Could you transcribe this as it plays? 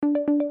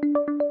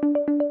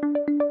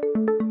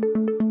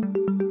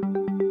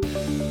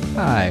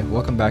Hi,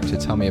 welcome back to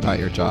Tell Me About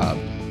Your Job,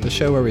 the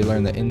show where we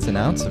learn the ins and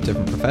outs of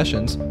different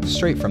professions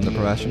straight from the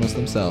professionals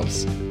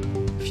themselves.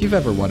 If you've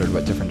ever wondered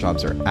what different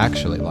jobs are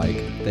actually like,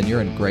 then you're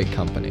in great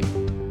company.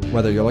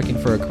 Whether you're looking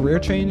for a career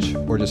change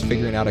or just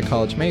figuring out a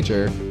college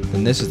major,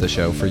 then this is the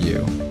show for you.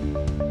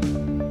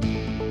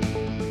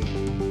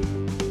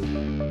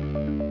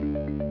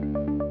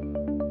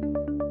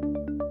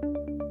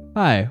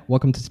 Hi,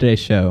 welcome to today's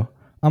show.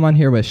 I'm on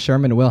here with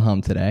Sherman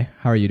Wilhelm today.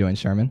 How are you doing,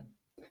 Sherman?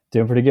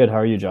 Doing pretty good. How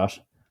are you,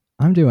 Josh?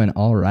 I'm doing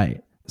all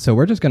right. So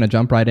we're just going to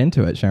jump right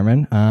into it,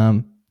 Sherman.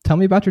 Tell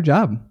me about your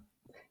job.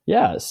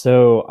 Yeah,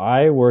 so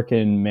I work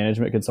in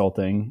management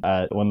consulting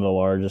at one of the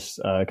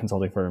largest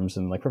consulting firms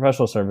and like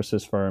professional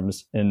services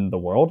firms in the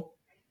world.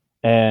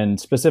 And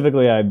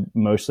specifically, I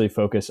mostly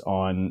focus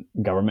on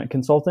government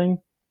consulting.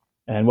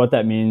 And what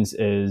that means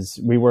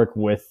is we work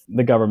with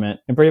the government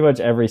in pretty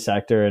much every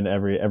sector and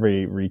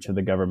every reach of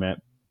the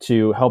government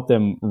to help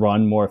them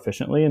run more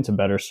efficiently and to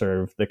better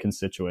serve the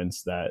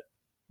constituents that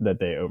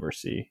they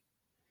oversee.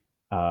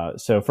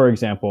 So, for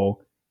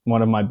example,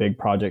 one of my big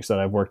projects that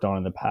I've worked on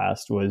in the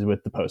past was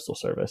with the Postal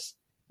Service.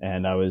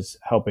 And I was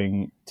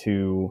helping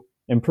to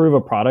improve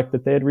a product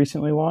that they had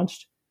recently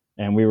launched.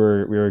 And we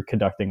were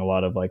conducting a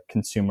lot of like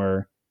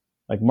consumer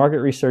like market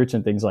research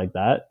and things like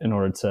that in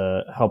order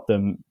to help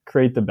them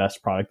create the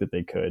best product that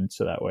they could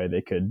so that way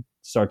they could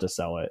start to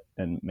sell it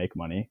and make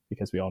money,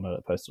 because we all know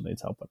that Postal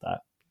needs help with that.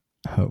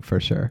 Oh, for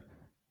sure.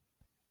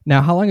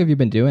 Now, how long have you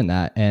been doing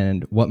that,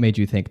 and what made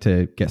you think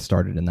to get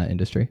started in that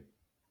industry?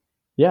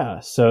 Yeah,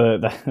 so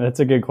that's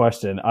a good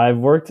question. I've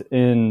worked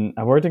in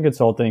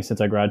consulting since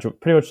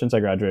pretty much since I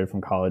graduated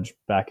from college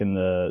back in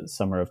the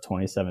summer of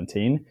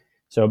 2017.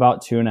 So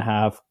about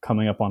 2.5,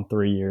 coming up on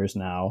 3 years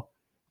now.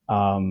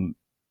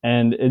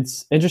 And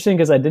it's interesting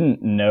because I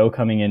didn't know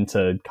coming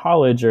into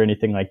college or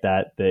anything like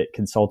that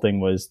consulting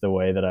was the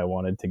way that I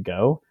wanted to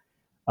go.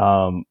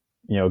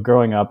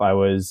 Growing up, I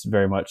was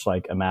very much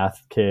like a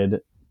math kid.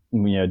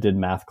 Did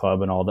math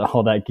club and all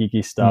that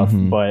geeky stuff,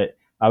 but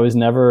I was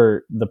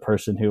never the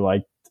person who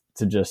liked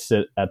to just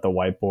sit at the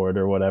whiteboard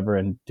or whatever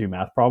and do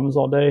math problems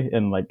all day.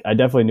 And like, I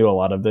definitely knew a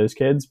lot of those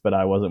kids, but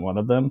I wasn't one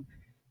of them.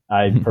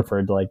 I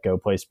preferred to like go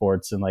play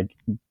sports and like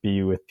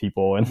be with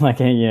people and like,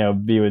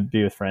 be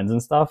with friends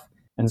and stuff.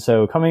 And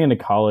so coming into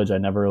college, I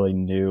never really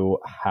knew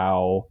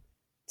how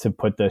to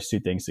put those two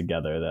things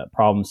together, that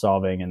problem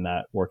solving and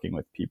that working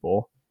with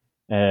people.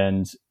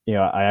 And,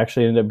 I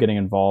actually ended up getting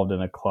involved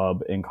in a club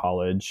in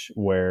college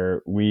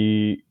where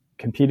we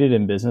competed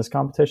in business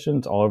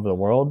competitions all over the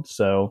world.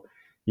 So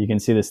you can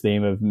see this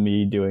theme of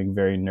me doing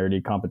very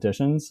nerdy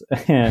competitions.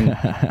 And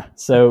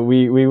so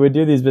we would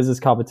do these business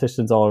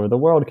competitions all over the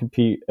world,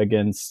 compete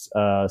against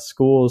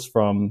schools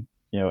from,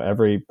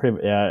 every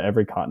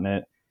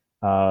continent,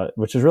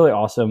 which is really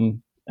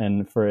awesome.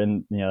 And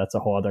that's a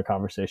whole other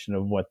conversation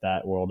of what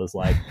that world is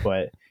like.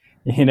 But,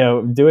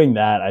 doing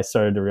that, I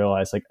started to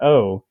realize like,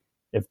 oh,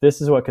 if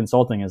this is what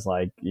consulting is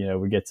like,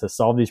 we get to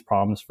solve these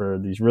problems for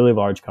these really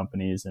large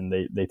companies and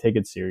they take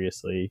it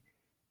seriously.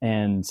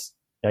 And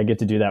I get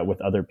to do that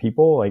with other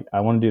people. Like,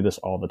 I want to do this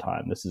all the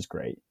time. This is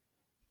great.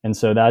 And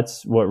so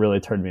that's what really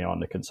turned me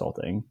on to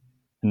consulting.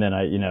 And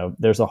then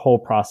there's a whole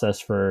process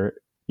for,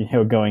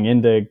 going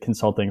into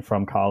consulting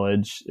from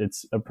college.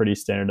 It's a pretty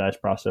standardized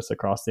process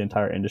across the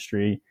entire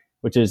industry,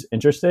 which is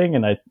interesting.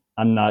 And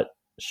I'm not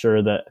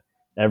sure that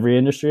every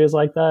industry is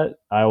like that.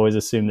 I always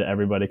assume that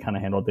everybody kind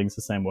of handled things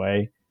the same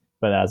way.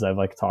 But as I've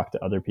like talked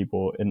to other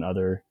people in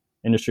other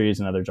industries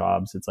and other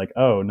jobs, it's like,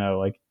 oh no,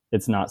 like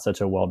it's not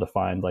such a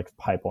well-defined like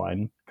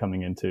pipeline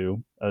coming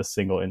into a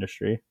single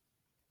industry.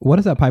 What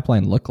does that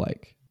pipeline look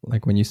like?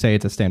 Like when you say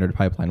it's a standard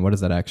pipeline, what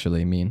does that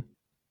actually mean?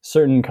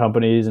 Certain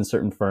companies and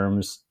certain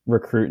firms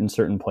recruit in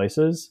certain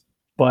places.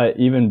 But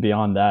even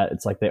beyond that,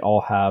 it's like they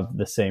all have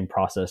the same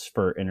process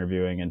for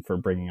interviewing and for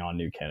bringing on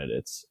new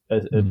candidates.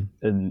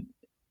 And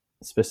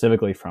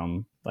specifically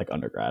from like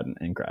undergrad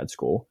and grad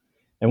school.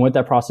 And what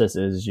that process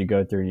is you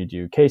go through and you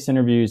do case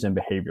interviews and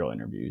behavioral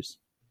interviews.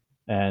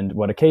 And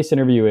what a case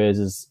interview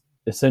is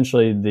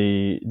essentially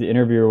the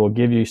interviewer will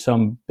give you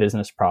some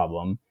business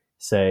problem.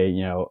 Say,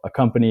 a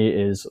company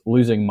is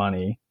losing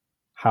money.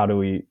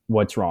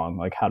 What's wrong?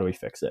 Like, how do we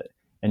fix it?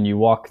 And you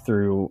walk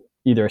through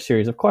either a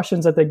series of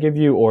questions that they give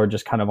you or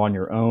just kind of on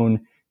your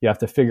own. You have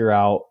to figure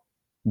out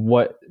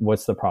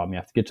what's the problem. You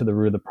have to get to the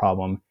root of the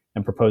problem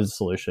and propose a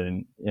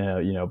solution,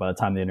 by the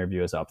time the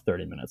interview is up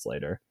 30 minutes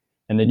later.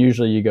 And then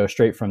usually you go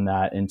straight from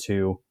that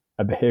into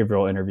a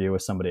behavioral interview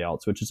with somebody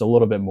else, which is a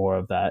little bit more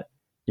of that,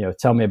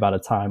 tell me about a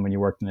time when you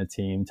worked in a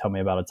team, tell me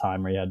about a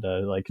time where you had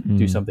to like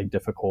do something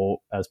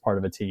difficult as part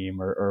of a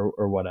team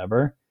or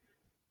whatever.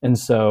 And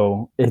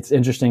so it's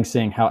interesting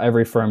seeing how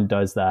every firm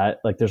does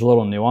that. Like there's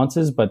little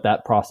nuances, but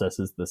that process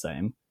is the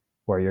same,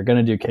 where you're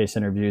going to do case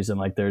interviews and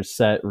like there's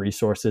set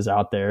resources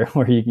out there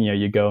where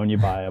you go and you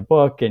buy a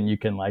book and you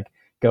can like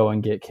go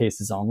and get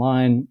cases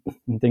online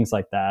and things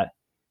like that.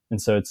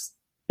 And so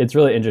it's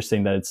really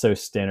interesting that it's so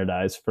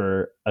standardized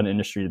for an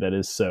industry that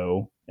is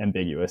so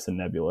ambiguous and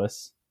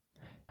nebulous.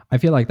 I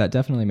feel like that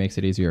definitely makes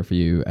it easier for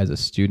you as a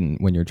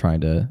student when you're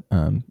trying to,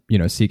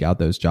 seek out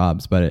those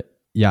jobs. But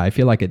I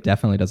feel like it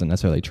definitely doesn't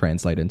necessarily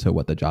translate into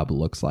what the job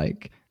looks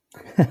like.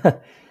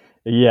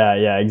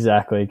 Yeah,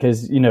 exactly.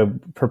 Because,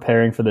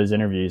 preparing for those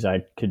interviews,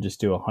 I could just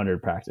do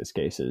 100 practice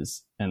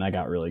cases and I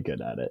got really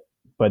good at it.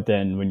 But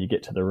then when you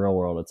get to the real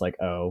world, it's like,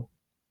 oh,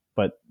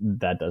 but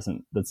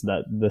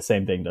the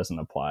same thing doesn't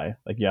apply.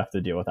 Like you have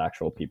to deal with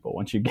actual people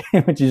once you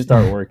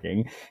start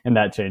working, and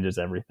that changes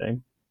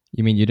everything.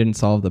 You mean you didn't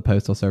solve the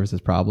Postal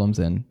Service's problems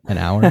in an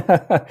hour?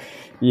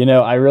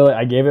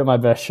 I gave it my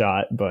best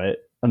shot, but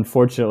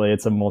unfortunately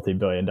it's a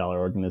multi-billion-dollar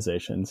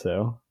organization.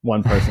 So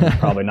one person is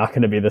probably not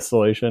going to be the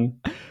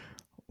solution.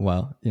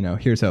 Well,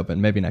 here's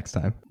hoping. Maybe next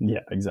time.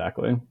 Yeah,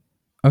 exactly.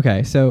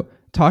 Okay. So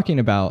talking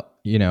about,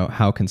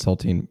 how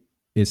consulting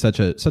is such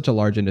a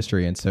large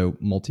industry and so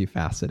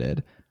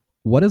multifaceted,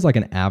 what does like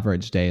an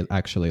average day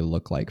actually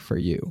look like for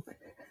you?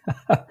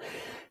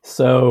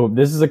 So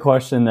this is a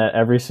question that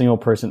every single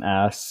person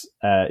asks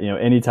at,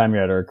 anytime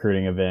you're at a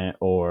recruiting event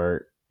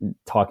or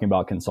talking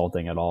about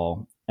consulting at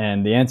all.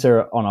 And the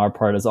answer on our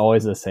part is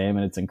always the same,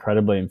 and it's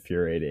incredibly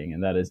infuriating.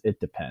 And that is, it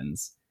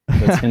depends.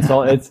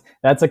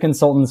 That's a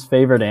consultant's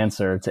favorite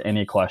answer to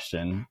any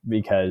question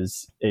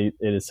because it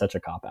is such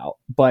a cop out.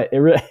 But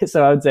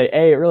so I would say,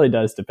 it really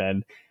does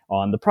depend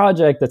on the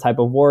project, the type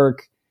of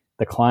work,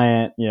 the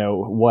client,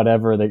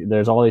 whatever.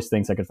 There's all these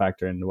things that could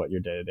factor into what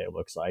your day-to-day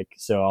looks like.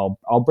 So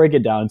I'll break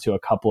it down to a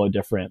couple of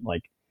different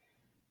like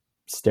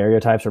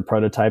stereotypes or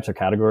prototypes or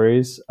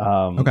categories.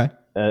 Okay.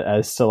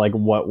 As to like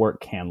what work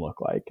can look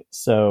like.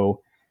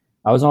 So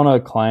I was on a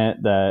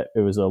client that it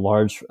was a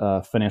large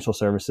financial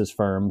services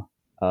firm.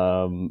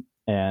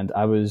 And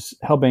I was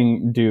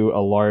helping do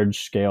a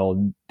large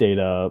scale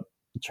data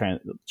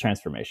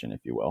transformation,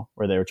 if you will,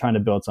 where they were trying to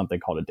build something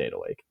called a data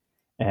lake.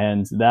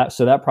 And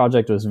that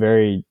project was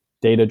very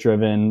data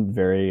driven,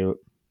 very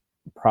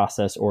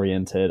process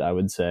oriented, I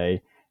would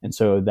say. And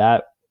so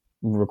that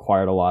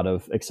required a lot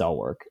of Excel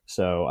work.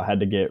 So I had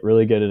to get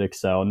really good at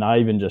Excel, not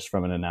even just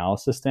from an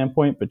analysis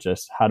standpoint, but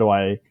just how do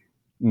I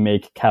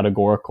make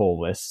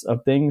categorical lists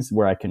of things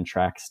where I can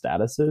track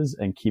statuses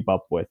and keep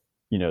up with,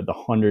 the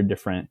 100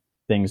 different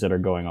things that are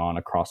going on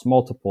across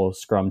multiple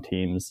Scrum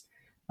teams.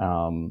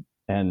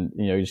 And,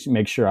 just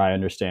make sure I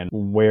understand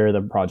where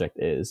the project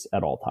is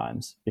at all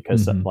times,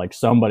 because like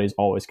somebody's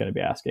always going to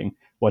be asking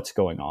what's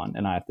going on,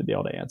 and I have to be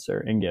able to answer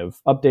and give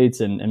updates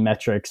and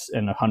metrics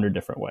in 100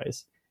 different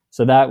ways.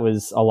 So that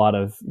was a lot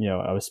of,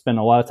 I was spending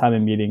a lot of time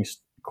in meetings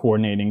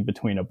coordinating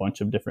between a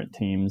bunch of different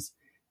teams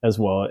as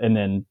well. And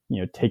then,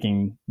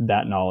 taking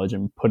that knowledge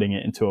and putting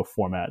it into a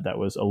format that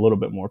was a little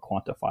bit more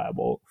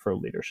quantifiable for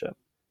leadership.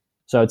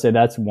 So I'd say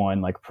that's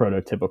one like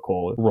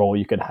prototypical role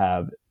you could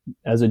have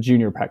as a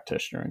junior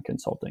practitioner in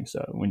consulting.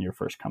 So when you're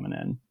first coming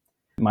in.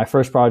 My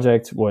first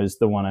project was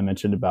the one I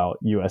mentioned about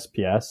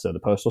USPS, so the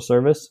Postal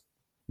Service.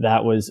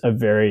 That was a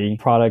very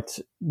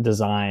product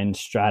design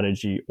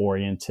strategy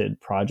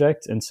oriented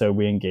project. And so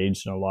we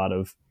engaged in a lot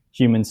of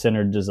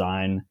human-centered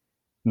design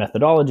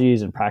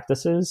methodologies and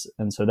practices.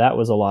 And so that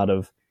was a lot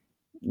of,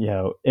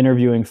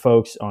 interviewing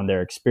folks on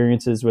their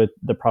experiences with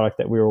the product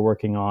that we were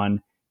working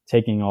on,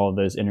 taking all of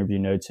those interview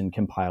notes and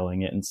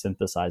compiling it and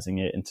synthesizing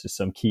it into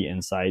some key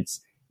insights,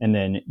 and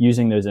then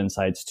using those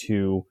insights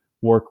to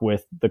work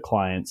with the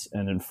clients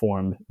and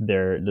inform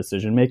their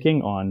decision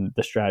making on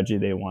the strategy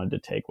they wanted to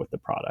take with the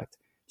product.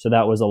 So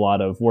that was a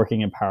lot of working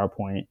in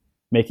PowerPoint,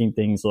 making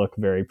things look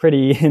very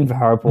pretty in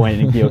PowerPoint,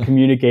 and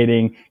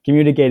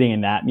communicating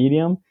in that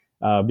medium,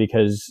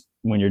 because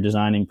when you're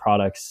designing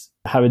products,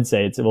 I would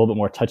say it's a little bit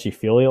more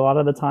touchy-feely a lot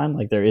of the time.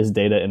 Like there is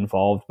data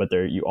involved, but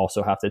you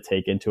also have to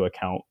take into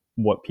account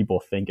what people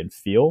think and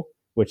feel,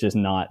 which is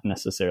not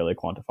necessarily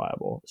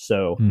quantifiable.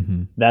 So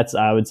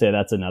I would say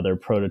that's another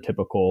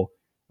prototypical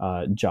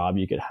job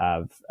you could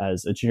have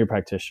as a junior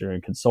practitioner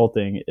in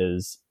consulting,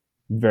 is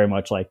very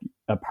much like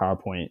a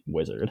PowerPoint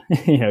wizard.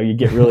 You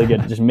get really good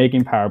at just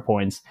making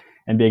PowerPoints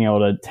and being able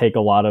to take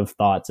a lot of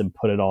thoughts and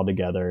put it all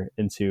together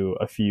into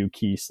a few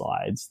key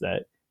slides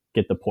that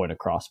get the point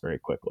across very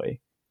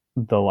quickly.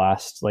 The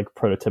last like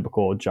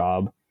prototypical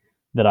job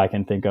that I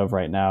can think of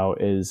right now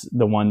is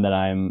the one that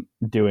I'm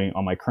doing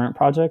on my current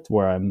project,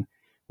 where I'm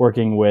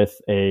working with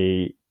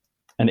an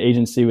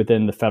agency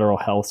within the federal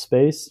health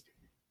space,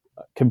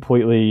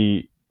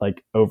 completely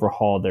like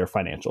overhaul their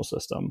financial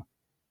system.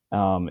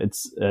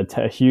 It's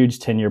a huge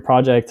 10-year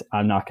project.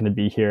 I'm not going to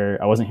be here.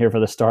 I wasn't here for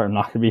the start. I'm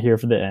not going to be here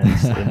for the end.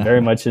 I'm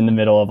very much in the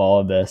middle of all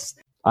of this.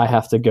 I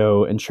have to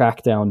go and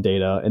track down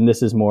data. And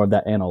this is more of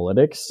that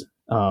analytics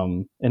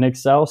in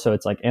Excel. So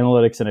it's like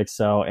analytics in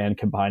Excel and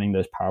combining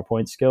those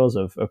PowerPoint skills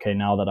of, okay,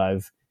 now that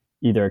I've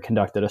either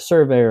conducted a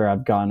survey or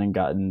I've gone and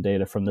gotten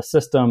data from the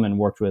system and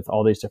worked with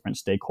all these different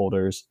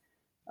stakeholders,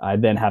 I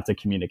then have to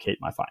communicate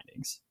my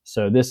findings.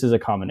 So this is a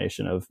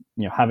combination of,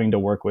 having to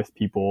work with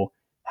people,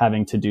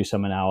 having to do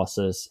some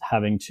analysis,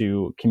 having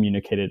to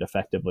communicate it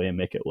effectively and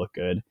make it look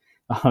good,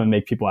 and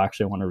make people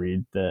actually want to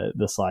read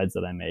the slides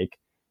that I make,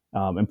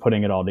 and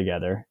putting it all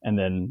together, and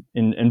then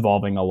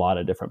involving a lot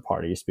of different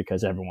parties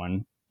because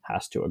everyone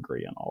has to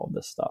agree on all of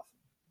this stuff.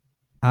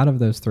 Out of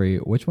those three,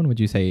 which one would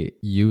you say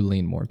you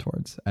lean more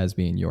towards as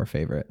being your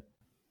favorite?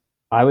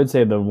 I would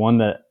say the one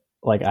that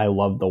like I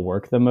love the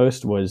work the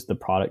most was the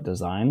product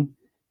design,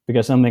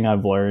 because something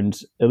I've learned,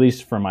 at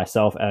least for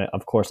myself,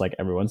 of course, like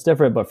everyone's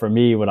different, but for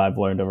me, what I've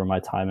learned over my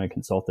time in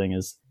consulting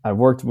is I've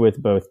worked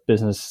with both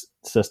business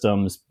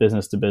systems,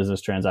 business to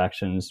business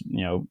transactions,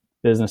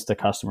 business to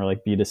customer,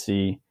 like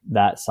B2C,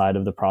 that side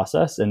of the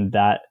process. And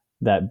that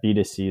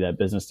B2C, that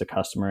business to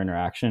customer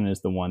interaction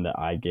is the one that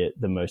I get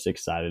the most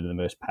excited and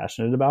the most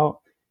passionate about.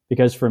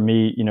 Because for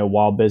me,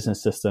 while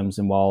business systems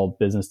and while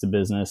business to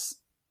business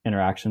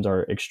interactions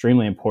are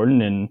extremely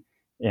important,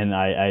 and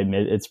I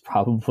admit it's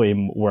probably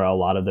where a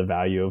lot of the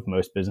value of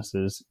most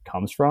businesses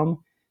comes from,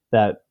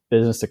 that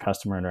business to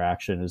customer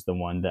interaction is the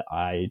one that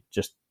I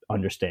just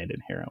understand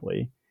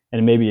inherently.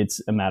 And maybe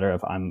it's a matter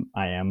of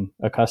I am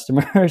a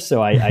customer,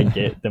 so I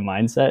get the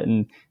mindset,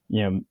 and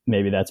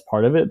maybe that's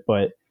part of it.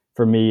 But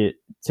for me,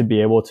 to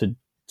be able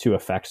to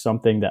affect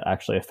something that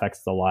actually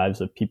affects the lives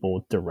of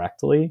people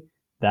directly,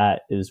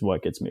 that is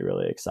what gets me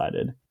really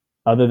excited.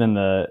 Other than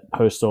the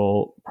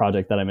postal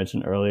project that I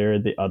mentioned earlier,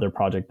 the other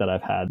project that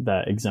I've had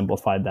that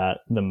exemplified that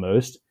the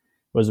most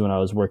was when I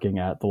was working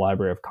at the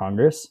Library of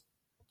Congress,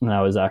 and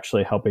I was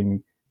actually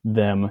helping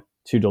them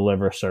to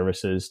deliver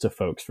services to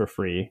folks for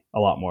free a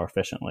lot more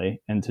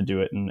efficiently, and to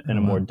do it in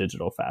a more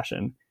digital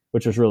fashion,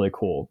 which was really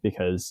cool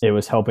because it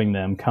was helping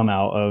them come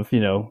out of,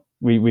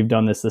 we've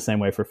done this the same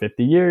way for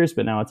 50 years,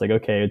 but now it's like,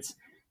 okay, it's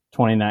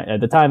 29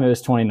 at the time it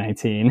was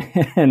 2019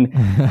 and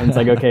it's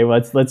like, okay,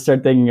 let's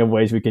start thinking of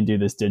ways we can do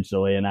this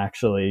digitally and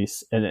actually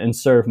and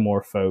serve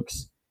more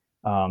folks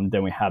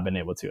than we have been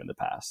able to in the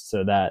past.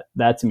 So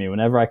that to me,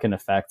 whenever I can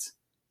affect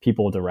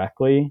people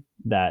directly,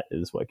 that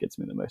is what gets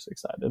me the most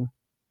excited.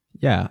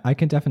 Yeah, I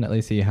can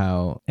definitely see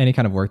how any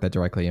kind of work that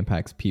directly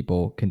impacts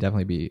people can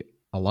definitely be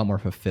a lot more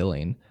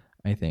fulfilling,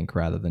 I think,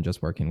 rather than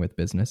just working with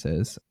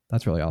businesses.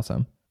 That's really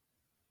awesome.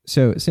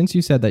 So since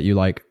you said that you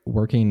like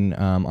working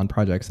on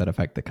projects that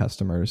affect the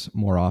customers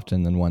more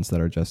often than ones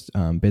that are just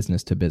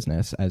business to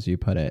business, as you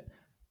put it,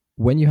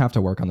 when you have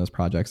to work on those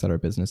projects that are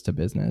business to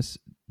business,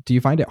 do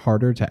you find it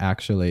harder to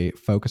actually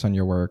focus on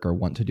your work or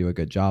want to do a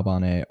good job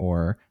on it?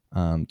 Or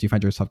do you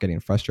find yourself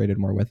getting frustrated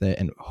more with it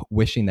and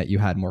wishing that you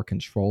had more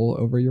control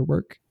over your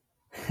work?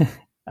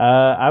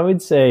 I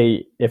would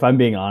say, if I'm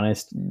being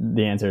honest,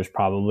 the answer is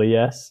probably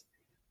yes.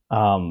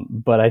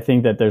 But I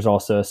think that there's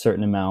also a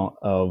certain amount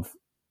of,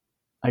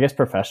 I guess,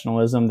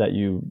 professionalism that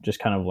you just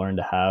kind of learn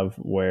to have,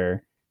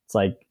 where it's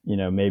like,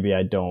 maybe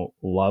I don't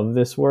love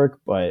this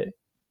work, but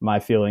my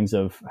feelings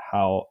about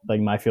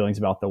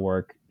the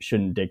work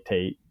shouldn't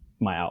dictate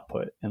my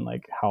output and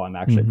like how I'm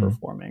actually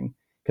performing.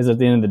 Because at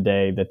the end of the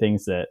day, the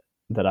things that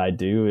I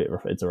do,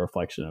 it's a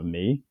reflection of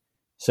me.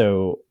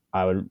 So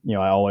I would,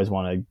 I always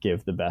want to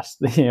give the best,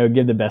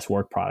 give the best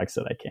work products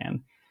that I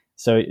can.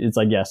 So it's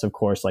like, yes, of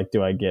course, like,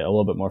 do I get a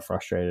little bit more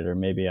frustrated, or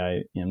maybe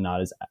I am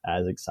not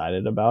as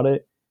excited about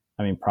it?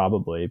 I mean,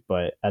 probably,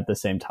 but at the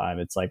same time,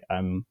 it's like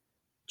I'm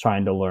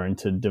trying to learn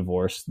to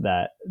divorce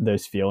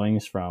those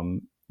feelings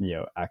from,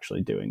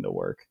 actually doing the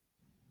work.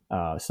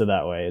 So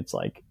that way it's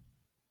like,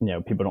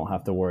 people don't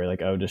have to worry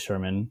like, oh, does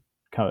Sherman,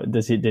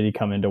 did he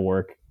come into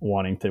work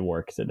wanting to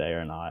work today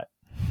or not?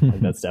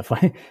 Like, that's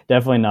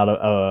definitely not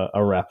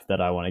a rep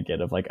that I want to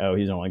get of like, oh,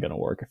 he's only going to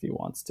work if he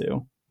wants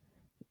to.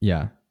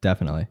 Yeah,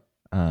 definitely.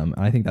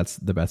 I think that's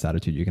the best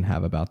attitude you can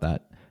have about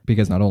that,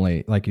 because not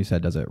only, like you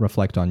said, does it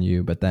reflect on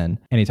you, but then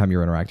anytime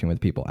you're interacting with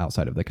people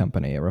outside of the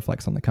company, it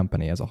reflects on the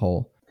company as a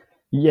whole.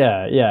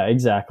 Yeah,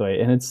 exactly.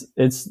 And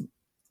it's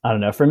I don't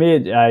know, for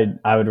me,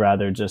 I would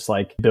rather just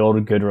like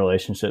build good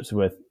relationships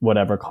with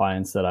whatever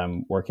clients that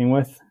I'm working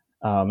with.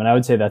 And I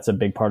would say that's a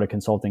big part of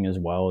consulting as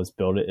well, is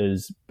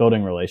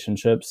building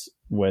relationships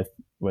with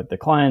the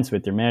clients,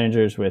 with your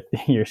managers, with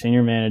your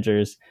senior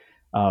managers,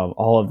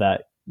 all of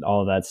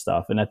that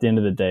stuff. And at the end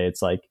of the day,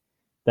 it's like,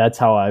 that's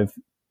how I've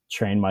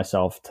trained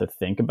myself to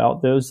think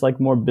about those like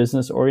more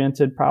business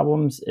oriented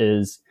problems.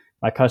 Is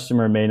my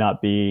customer may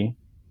not be,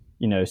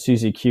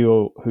 Susie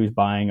Q, who's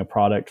buying a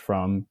product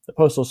from the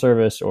postal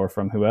service or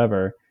from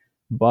whoever,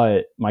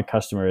 but my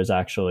customer is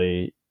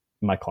actually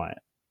my client,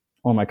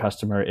 or my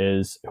customer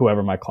is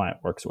whoever my client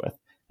works with.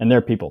 And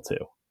they're people too.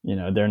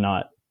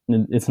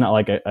 It's not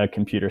like a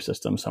computer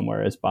system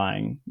somewhere is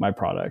buying my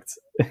product,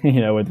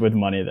 with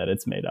money that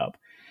it's made up.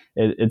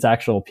 It's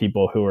actual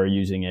people who are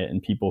using it,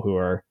 and people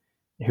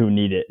who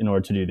need it in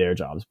order to do their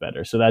jobs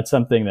better. So that's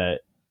something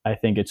that I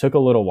think it took a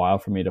little while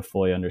for me to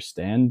fully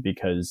understand,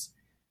 because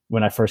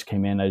when I first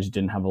came in, I just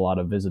didn't have a lot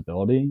of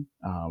visibility.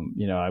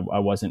 I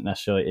wasn't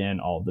necessarily in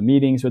all the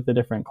meetings with the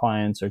different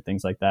clients or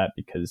things like that,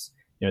 because,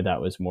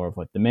 that was more of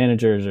what the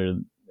managers or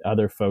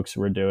other folks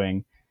were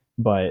doing.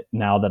 But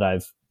now that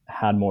I've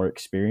had more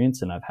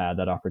experience and I've had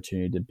that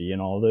opportunity to be in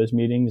all of those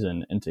meetings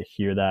and to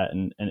hear that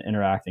and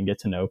interact and get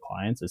to know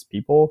clients as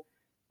people,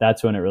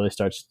 that's when it really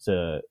starts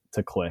to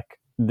click.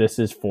 This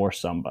is for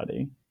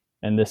somebody,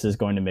 and this is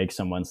going to make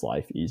someone's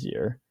life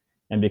easier.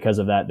 And because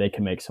of that, they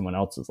can make someone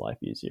else's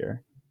life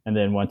easier. And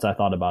then once I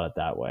thought about it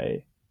that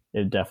way,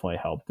 it definitely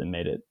helped and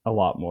made it a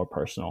lot more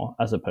personal,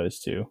 as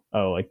opposed to,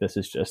 oh, like this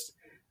is just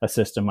a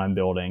system I'm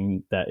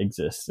building that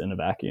exists in a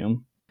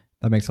vacuum.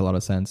 That makes a lot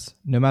of sense.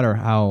 No matter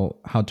how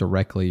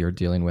directly you're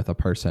dealing with a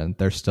person,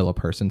 there's still a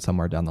person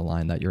somewhere down the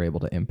line that you're able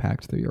to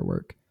impact through your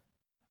work.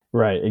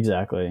 Right,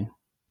 exactly.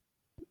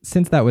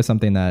 Since that was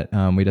something that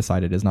we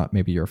decided is not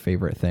maybe your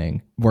favorite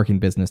thing, working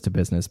business to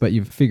business, but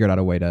you've figured out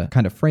a way to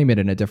kind of frame it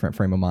in a different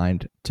frame of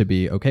mind to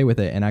be okay with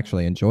it and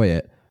actually enjoy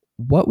it,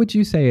 what would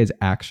you say is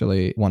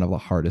actually one of the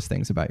hardest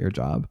things about your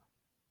job?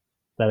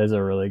 That is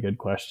a really good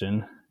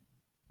question.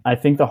 I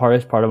think the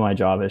hardest part of my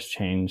job has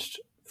changed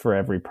for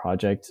every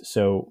project.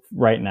 So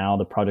right now,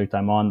 the project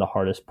I'm on, the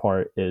hardest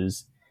part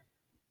is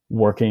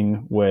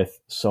working with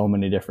so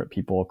many different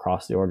people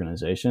across the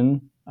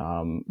organization.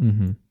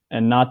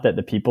 And not that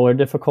the people are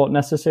difficult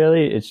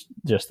necessarily, it's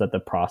just that the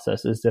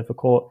process is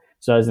difficult.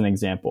 So as an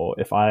example,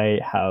 if I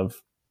have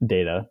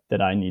data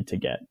that I need to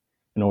get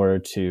in order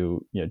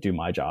to do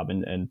my job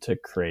and to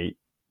create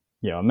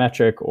a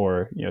metric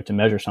or to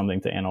measure something,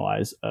 to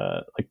analyze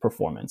like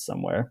performance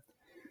somewhere,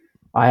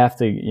 I have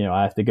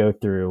to go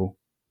through,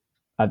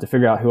 I have to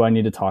figure out who I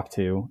need to talk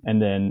to,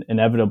 and then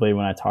inevitably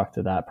when I talk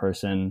to that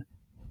person,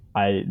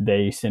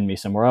 they send me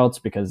somewhere else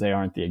because they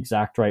aren't the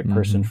exact right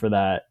person for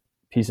that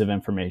piece of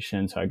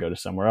information. So I go to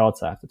somewhere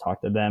else, I have to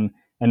talk to them,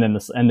 and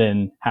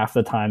then half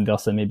the time they'll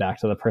send me back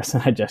to the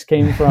person I just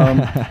came from.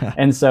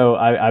 And so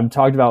I've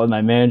talked about with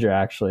my manager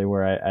actually,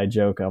 where I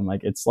joke, I'm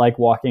like, it's like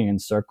walking in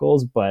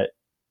circles, but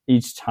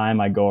each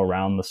time I go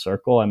around the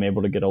circle, I'm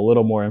able to get a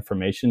little more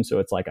information. So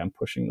it's like I'm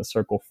pushing the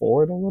circle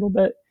forward a little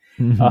bit.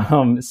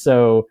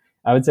 So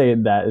I would say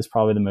that is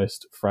probably the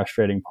most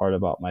frustrating part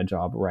about my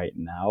job right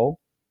now.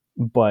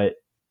 But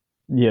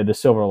the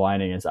silver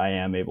lining is I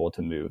am able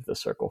to move the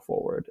circle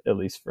forward, at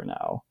least for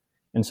now.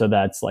 And so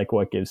that's like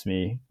what gives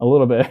me a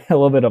little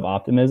bit of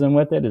optimism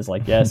with it, is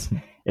like, yes,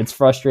 it's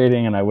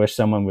frustrating and I wish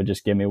someone would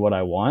just give me what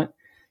I want.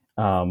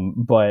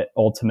 But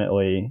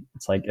ultimately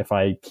it's like, if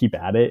I keep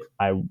at it,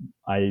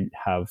 I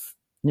have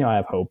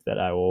hope that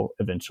I will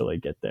eventually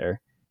get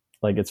there.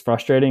 Like, it's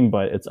frustrating,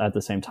 but it's at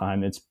the same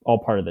time, it's all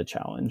part of the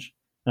challenge.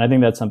 And I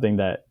think that's something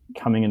that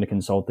coming into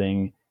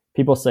consulting,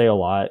 people say a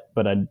lot,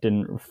 but I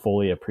didn't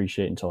fully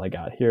appreciate until I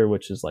got here,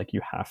 which is like, you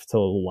have to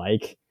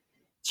like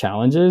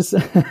challenges.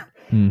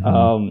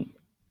 And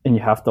you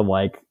have to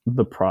like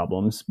the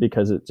problems,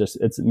 because it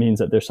means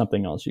that there's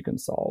something else you can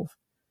solve.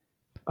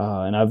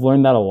 And I've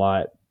learned that a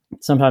lot,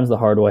 sometimes the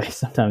hard way,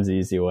 sometimes the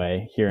easy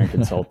way here in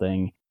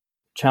consulting.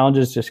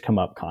 Challenges just come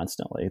up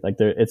constantly. Like,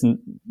 it's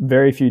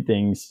very few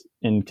things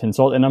in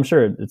consult, and I'm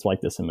sure it's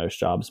like this in most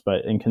jobs,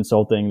 but in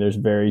consulting, there's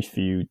very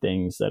few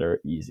things that are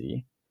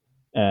easy.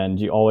 And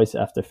you always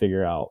have to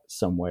figure out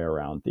some way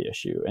around the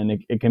issue.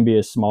 And it can be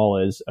as small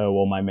as, oh,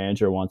 well, my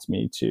manager wants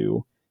me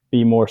to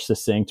be more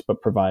succinct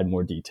but provide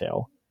more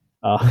detail,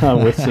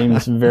 which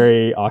seems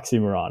very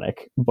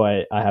oxymoronic,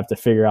 but I have to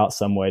figure out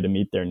some way to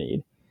meet their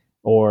need.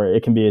 Or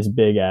it can be as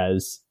big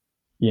as,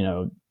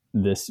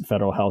 this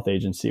federal health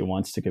agency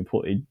wants to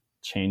completely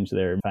change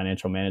their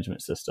financial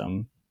management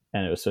system,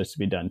 and it was supposed to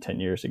be done 10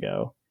 years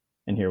ago.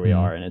 And here we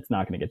are, and it's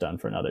not going to get done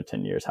for another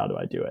 10 years. How do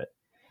I do it?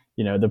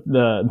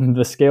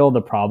 The scale of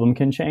the problem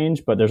can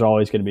change, but there's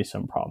always going to be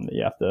some problem that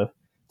you have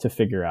to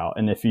figure out.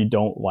 And if you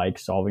don't like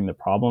solving the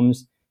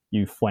problems,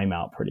 you flame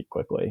out pretty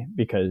quickly,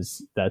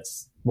 because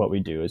that's what we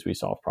do, is we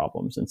solve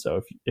problems. And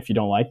so if you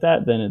don't like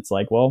that, then it's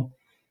like, well,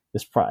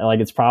 it's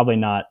probably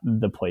not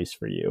the place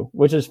for you,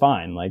 which is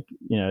fine. Like,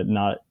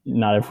 not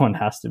everyone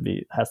has to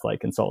like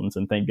consultants,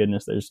 and thank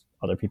goodness there's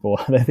other people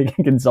that think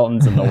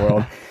consultants in the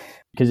world,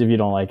 because if you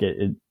don't like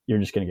it, you're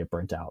just going to get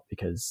burnt out,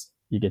 because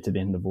you get to the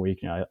end of the week,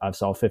 I've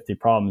solved 50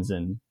 problems,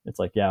 and it's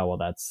like, yeah, well,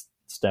 that's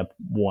step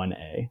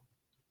 1A.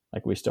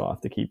 Like, we still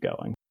have to keep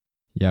going.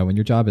 Yeah. When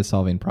your job is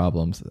solving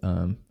problems,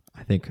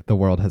 I think the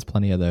world has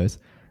plenty of those.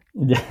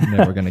 You're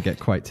never going to get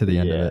quite to the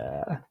end of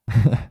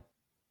it.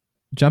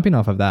 Jumping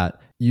off of that,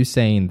 you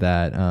saying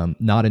that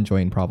not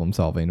enjoying problem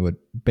solving would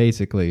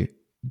basically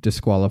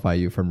disqualify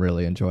you from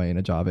really enjoying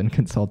a job in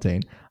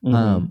consulting.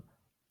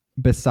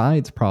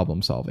 Besides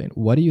problem solving,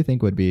 what do you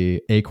think would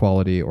be a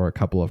quality or a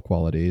couple of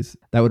qualities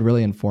that would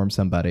really inform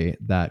somebody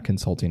that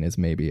consulting is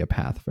maybe a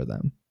path for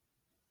them?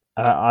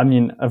 I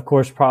mean, of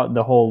course,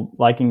 the whole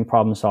liking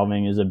problem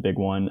solving is a big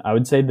one. I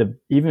would say the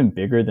even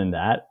bigger than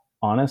that,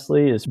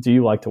 honestly, is, do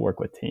you like to work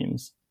with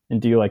teams?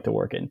 And do you like to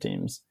work in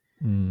teams?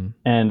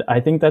 And I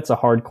think that's a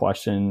hard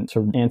question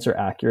to answer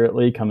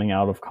accurately coming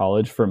out of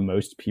college for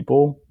most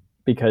people,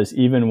 because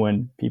even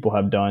when people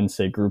have done,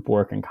 say, group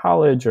work in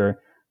college,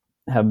 or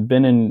have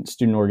been in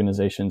student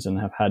organizations and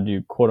have had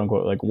to, quote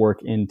unquote, like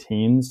work in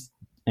teams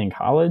in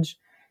college,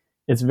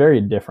 it's very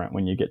different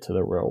when you get to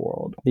the real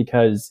world.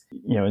 Because,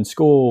 in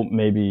school,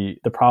 maybe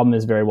the problem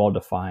is very well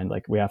defined.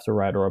 Like, we have to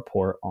write a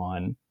report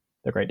on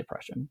the Great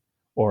Depression,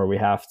 or we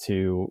have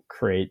to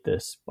create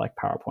this like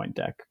PowerPoint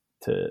deck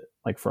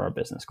for our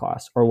business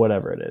class, or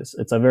whatever it is.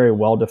 It's a very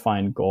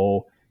well-defined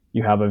goal.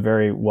 You have a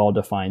very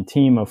well-defined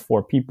team of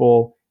 4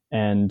 people,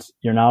 and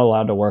you're not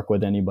allowed to work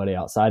with anybody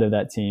outside of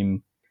that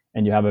team.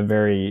 And you have a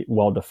very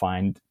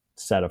well-defined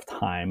set of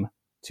time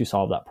to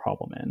solve that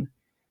problem in.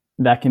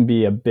 That can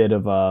be a bit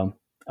of a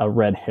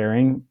red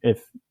herring.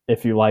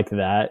 If you like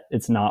that,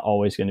 it's not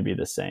always going to be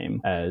the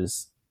same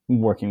as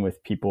working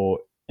with people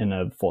in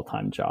a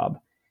full-time job.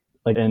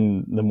 Like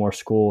in the more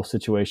school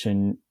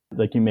situation,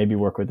 like you maybe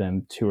work with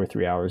them 2 or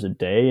 3 hours a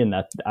day. And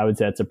that, I would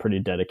say that's a pretty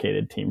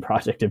dedicated team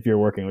project if you're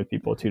working with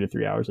people 2 to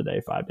 3 hours a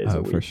day, 5 days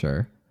a week. For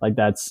sure. Like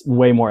that's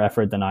way more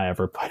effort than I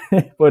ever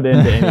put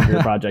into any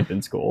group project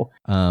in school.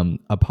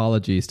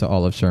 Apologies to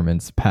all of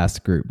Sherman's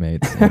past group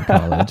mates in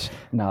college.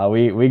 No,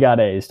 we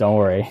got A's, don't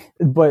worry.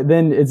 But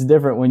then it's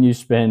different when you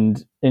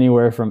spend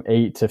anywhere from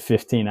 8 to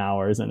 15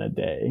 hours in a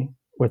day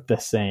with the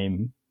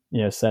same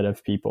set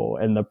of people,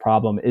 and the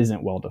problem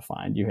isn't well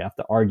defined. You have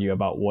to argue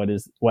about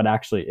what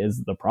actually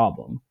is the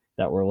problem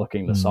that we're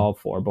looking to solve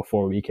for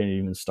before we can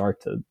even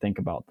start to think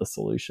about the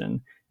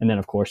solution. And then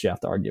of course you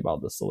have to argue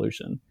about the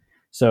solution.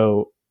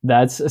 So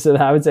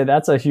I would say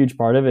that's a huge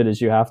part of it,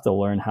 is you have to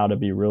learn how to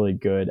be really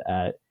good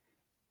at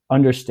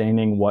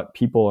understanding what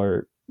people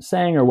are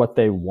saying or what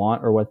they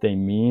want or what they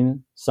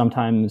mean,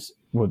 sometimes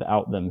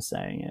without them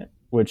saying it,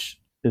 which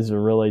is a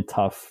really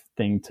tough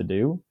thing to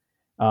do.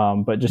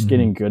 But just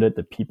getting good at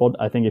the people.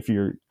 I think if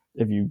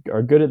you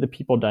are good at the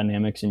people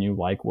dynamics and you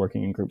like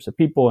working in groups of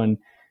people and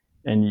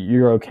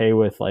you're okay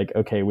with like,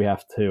 okay, we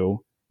have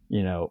to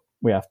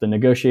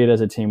negotiate as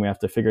a team, we have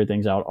to figure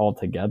things out all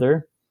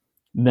together,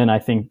 then I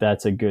think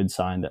that's a good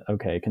sign that,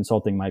 okay,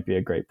 consulting might be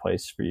a great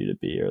place for you to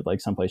be, or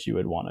like someplace you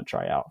would want to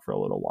try out for a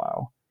little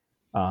while.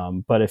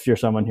 But if you're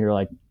someone who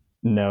like,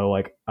 no,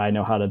 like I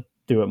know how to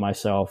do it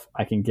myself,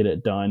 I can get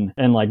it done,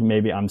 and like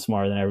maybe I'm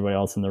smarter than everybody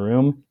else in the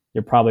room,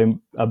 you're probably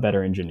a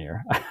better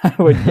engineer. I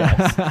would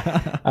guess.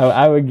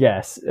 I would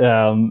guess.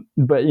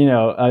 But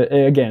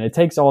again, it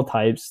takes all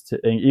types to,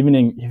 even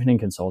in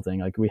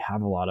consulting. Like we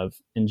have a lot of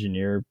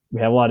engineers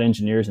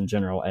in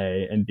general,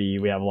 A, and B,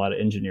 we have a lot of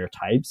engineer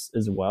types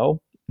as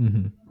well.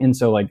 Mm-hmm. And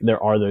so like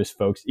there are those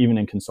folks even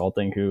in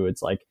consulting who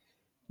it's like,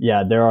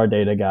 yeah, they're our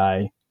data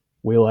guy.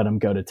 We let him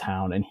go to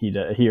town, and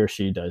he or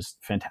she does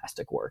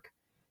fantastic work.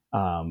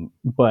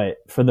 But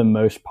for the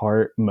most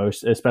part,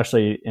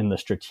 especially in the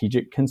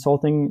strategic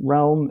consulting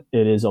realm,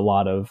 it is a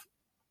lot of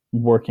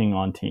working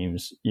on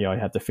teams. You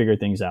have to figure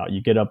things out.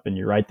 You get up and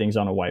you write things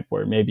on a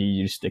whiteboard. Maybe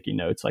you use sticky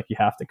notes. Like you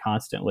have to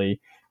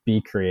constantly be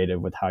creative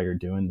with how you're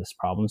doing this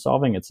problem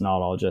solving. It's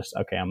not all just,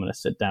 okay, I'm going to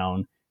sit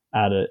down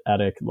at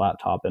a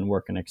laptop and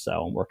work in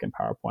Excel and work in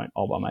PowerPoint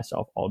all by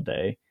myself all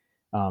day.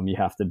 You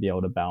have to be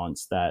able to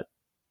balance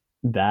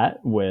that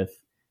with,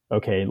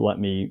 okay, let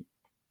me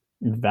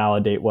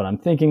validate what I'm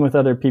thinking with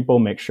other people,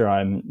 make sure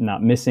I'm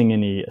not missing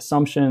any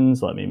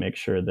assumptions. Let me make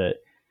sure that,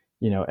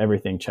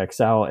 everything checks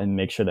out, and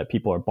make sure that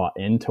people are bought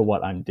into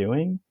what I'm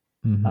doing.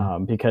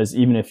 Mm-hmm. Because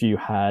even if you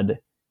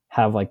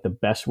have like the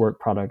best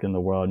work product in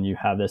the world, and you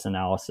have this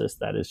analysis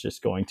that is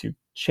just going to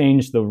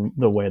change the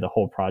way the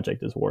whole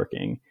project is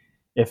working,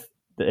 if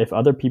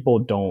other people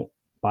don't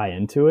buy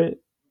into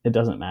it, it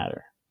doesn't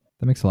matter.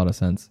 That makes a lot of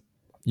sense.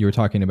 You were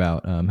talking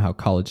about how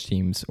college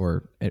teams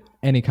or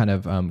any kind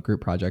of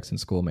group projects in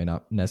school may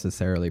not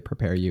necessarily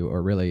prepare you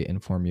or really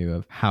inform you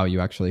of how you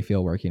actually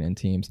feel working in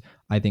teams.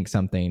 I think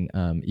something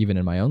even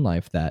in my own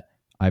life that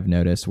I've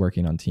noticed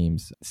working on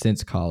teams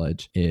since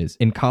college is,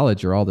 in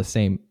college, you're all the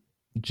same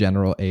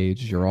general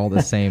age. You're all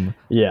the same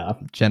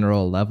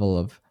general level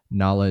of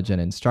knowledge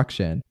and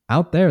instruction.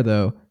 Out there,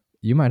 though,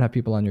 you might have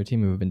people on your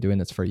team who have been doing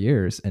this for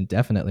years and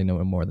definitely know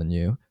more than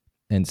you.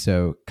 And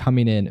so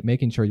coming in,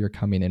 making sure you're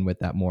coming in with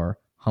that more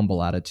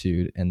humble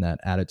attitude, and that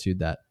attitude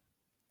that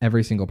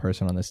every single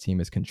person on this team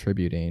is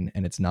contributing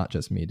and it's not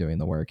just me doing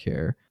the work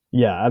here.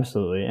 Yeah,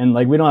 absolutely. And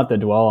like, we don't have to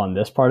dwell on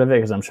this part of it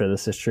because I'm sure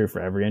this is true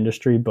for every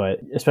industry, but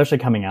especially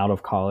coming out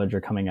of college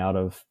or coming out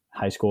of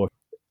high school,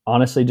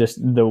 honestly,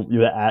 just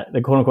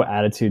the quote unquote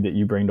attitude that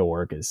you bring to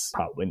work is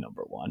probably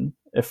number one.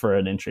 If for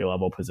an entry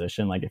level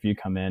position, like if you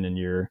come in and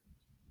you're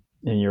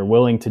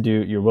willing to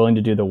do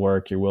the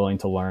work, you're willing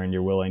to learn,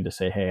 you're willing to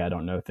say, hey, I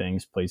don't know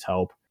things, please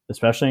help.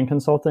 Especially in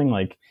consulting,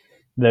 like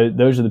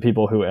those are the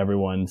people who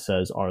everyone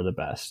says are the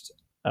best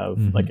of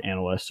like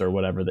analysts or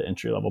whatever the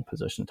entry level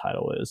position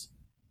title is,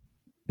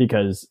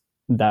 because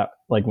that,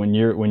 like, when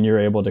you're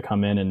able to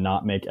come in and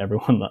not make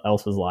everyone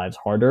else's lives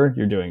harder,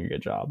 you're doing a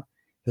good job.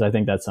 Because I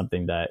think that's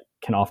something that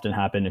can often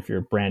happen if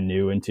you're brand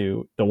new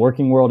into the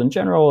working world in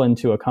general,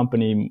 into a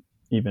company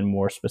even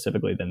more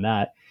specifically than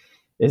that,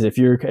 is if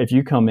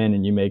you come in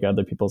and you make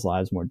other people's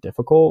lives more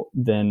difficult,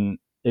 then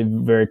it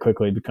very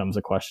quickly becomes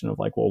a question of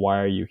like, well, why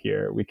are you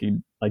here? We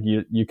could, like,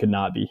 you could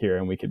not be here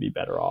and we could be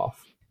better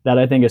off. That,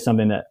 I think, is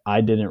something that I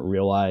didn't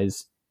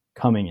realize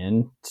coming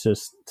in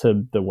just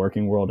to the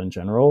working world in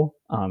general,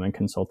 and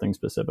consulting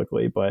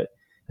specifically, but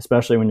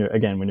especially when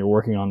you're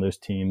working on those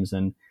teams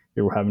and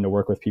you're having to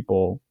work with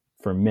people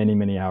for many,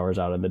 many hours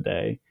out of the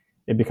day,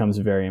 it becomes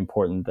very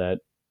important that,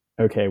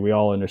 okay, we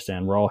all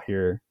understand we're all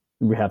here.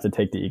 We have to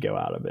take the ego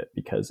out of it,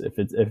 because if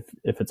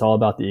it's all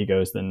about the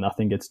egos, then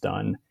nothing gets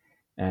done.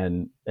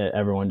 and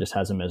everyone just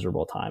has a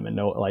miserable time. And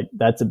no, like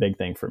that's a big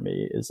thing for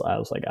me is I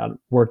was like,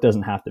 work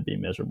doesn't have to be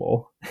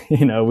miserable.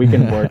 We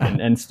can work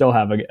and still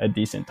have a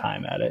decent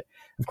time at it.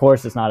 Of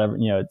course, it's not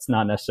it's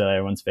not necessarily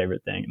everyone's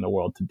favorite thing in the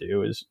world to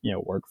do is,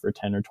 work for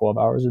 10 or 12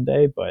 hours a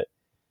day. But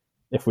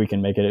if we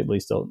can make it at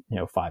least,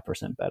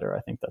 5% better,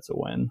 I think that's a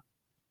win.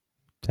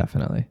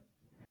 Definitely.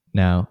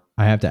 Now,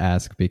 I have to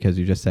ask, because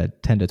you just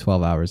said 10 to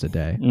 12 hours a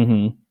day.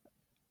 Mm-hmm.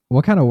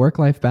 What kind of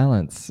work-life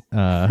balance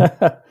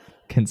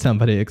can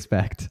somebody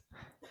expect?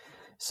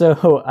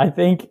 So I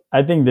think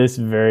this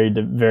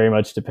very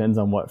much depends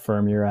on what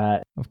firm you're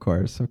at. Of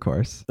course.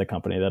 The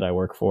company that I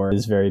work for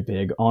is very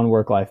big on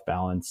work-life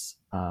balance,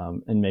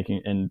 and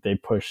they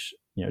push,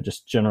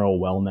 just general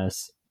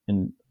wellness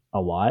in a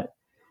lot.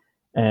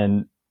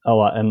 And a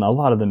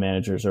lot of the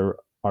managers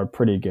are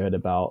pretty good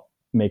about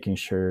making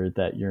sure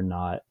that you're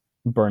not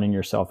burning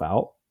yourself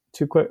out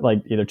too quick, like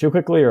either too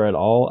quickly or at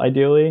all,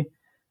 ideally.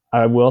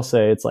 I will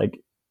say it's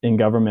like in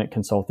government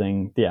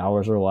consulting, the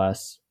hours are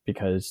less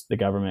because the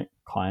government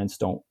clients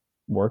don't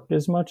work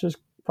as much as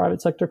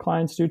private sector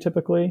clients do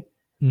typically.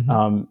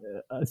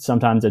 Mm-hmm.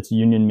 Sometimes it's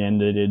union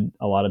mandated.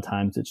 A lot of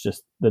times it's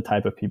just the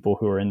type of people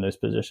who are in those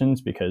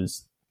positions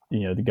because,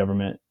 the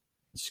government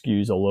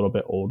skews a little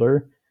bit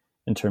older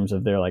in terms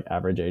of their like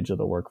average age of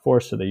the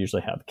workforce. So they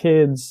usually have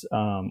kids,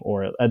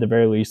 or at the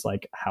very least,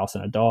 like a house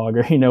and a dog,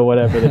 or,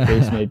 whatever the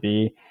case may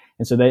be.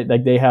 And so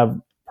they have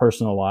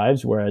personal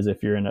lives. Whereas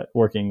if you're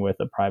working with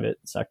a private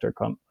sector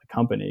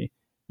company,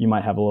 you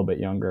might have a little bit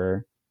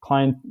younger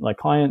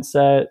client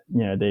set.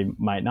 They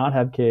might not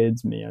have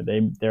kids.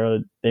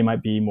 They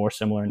might be more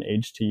similar in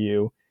age to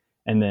you,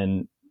 and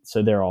then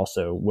so they're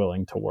also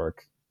willing to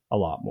work a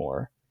lot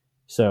more.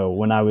 So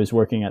when I was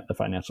working at the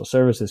financial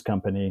services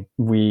company,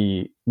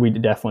 we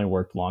definitely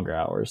worked longer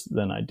hours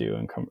than I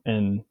do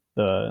in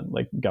the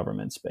like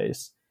government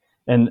space.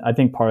 And I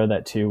think part of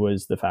that too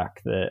was the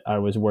fact that I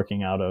was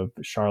working out of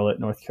Charlotte,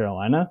 North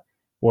Carolina,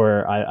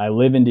 where I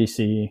live in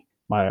DC.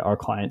 Our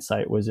client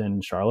site was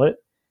in Charlotte.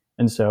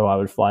 And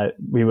so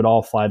we would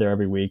all fly there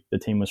every week. The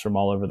team was from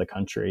all over the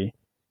country.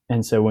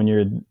 And so when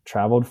you're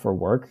traveled for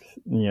work,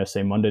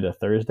 say Monday to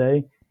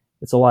Thursday,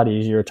 it's a lot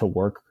easier to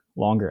work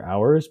longer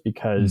hours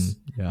because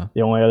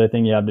the only other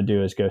thing you have to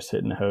do is go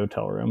sit in a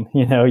hotel room.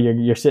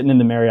 You're sitting in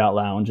the Marriott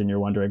lounge and you're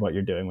wondering what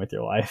you're doing with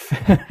your life.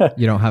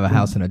 You don't have a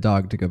house and a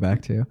dog to go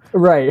back to.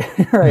 Right,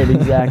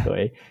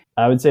 exactly.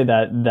 I would say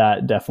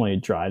that definitely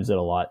drives it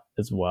a lot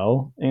as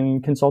well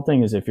in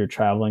consulting, is if you're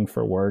traveling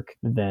for work,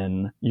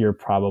 then you're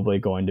probably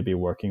going to be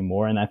working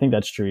more. And I think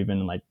that's true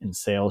even like in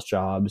sales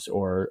jobs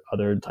or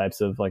other types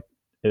of like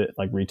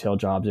retail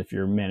jobs. If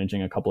you're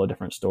managing a couple of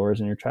different stores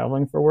and you're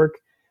traveling for work,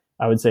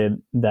 I would say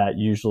that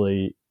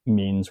usually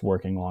means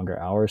working longer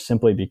hours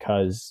simply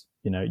because,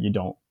 you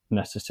don't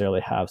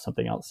necessarily have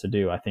something else to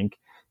do. I think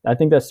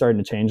that's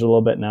starting to change a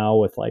little bit now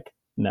with like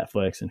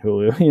Netflix and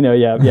Hulu.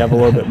 You have a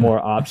little bit more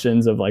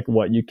options of like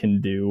what you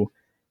can do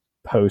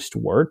post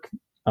work.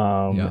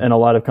 And a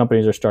lot of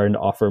companies are starting to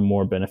offer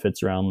more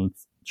benefits around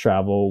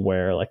travel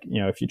where like,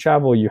 if you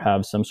travel, you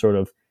have some sort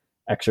of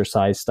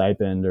exercise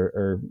stipend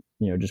or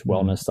just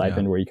wellness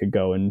stipend where you could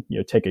go and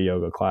take a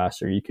yoga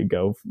class, or you could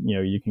go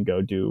you can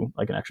go do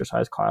like an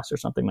exercise class or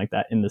something like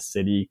that in the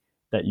city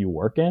that you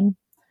work in.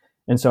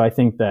 And so I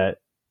think that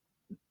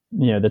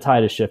the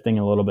tide is shifting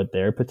a little bit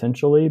there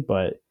potentially,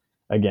 but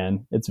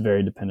again, it's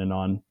very dependent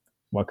on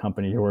what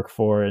company you work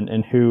for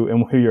and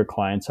who your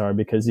clients are,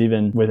 because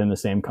even within the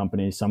same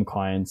company, some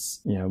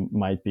clients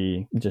might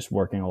be just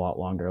working a lot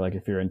longer. Like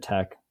if you're in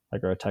tech,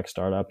 like or a tech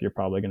startup, you're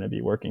probably going to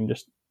be working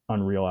just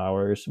on real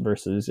hours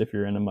versus if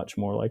you're in a much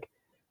more like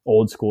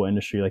old school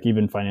industry, like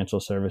even financial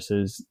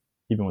services,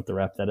 even with the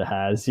rep that it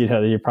has,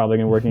 you're probably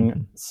going to be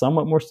working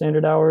somewhat more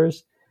standard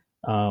hours,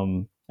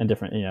 and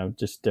different,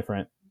 just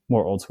different,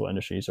 more old school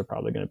industries are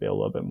probably going to be a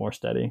little bit more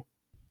steady.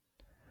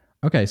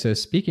 Okay, so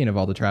speaking of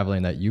all the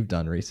traveling that you've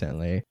done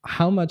recently,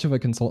 how much of a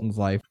consultant's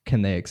life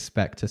can they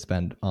expect to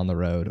spend on the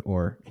road,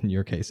 or in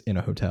your case, in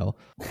a hotel?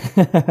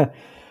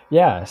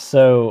 Yeah,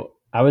 so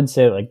I would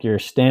say like your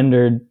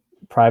standard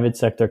private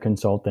sector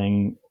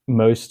consulting,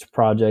 most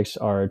projects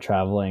are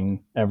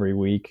traveling every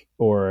week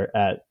or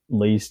at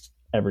least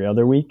every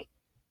other week.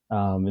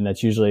 And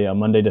that's usually a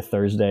Monday to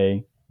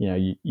Thursday.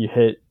 You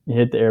hit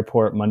the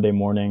airport Monday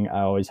morning.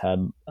 I always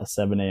had a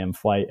 7 a.m.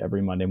 flight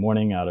every Monday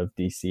morning out of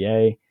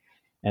DCA.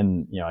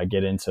 And, I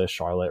get into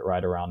Charlotte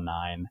right around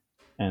 9,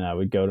 and I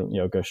would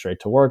go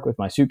straight to work with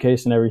my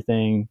suitcase and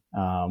everything.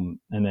 And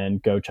then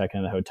go check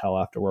in the hotel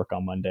after work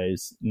on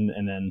Mondays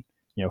and then,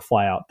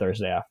 fly out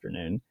Thursday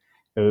afternoon.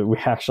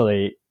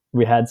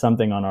 We had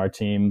something on our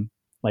team,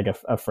 like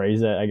a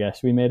phrase that I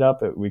guess we made up.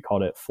 We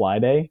called it Fly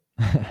Day.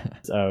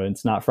 So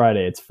it's not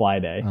Friday, it's Fly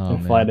Day. Oh,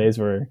 and Fly Days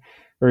were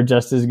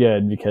just as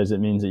good because it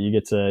means that you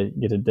get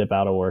to dip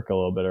out of work a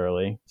little bit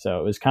early.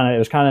 So it was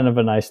kind of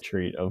a nice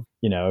treat of,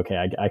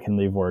 okay, I can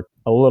leave work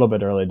a little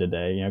bit early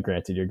today.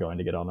 Granted you're going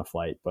to get on a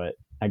flight, but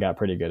I got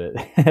pretty good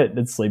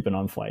at sleeping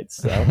on flights.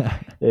 So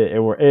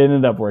it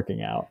ended up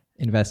working out.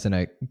 Invest in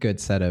a good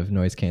set of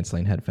noise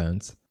canceling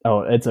headphones.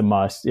 Oh, it's a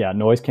must. Yeah,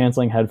 noise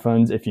canceling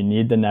headphones. If you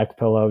need the neck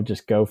pillow,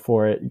 just go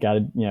for it. You got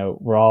to,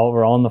 we're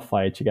all in the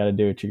fight. You got to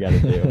do what you got to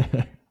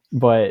do.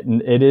 But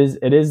it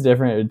is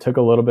different. It took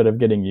a little bit of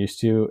getting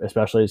used to,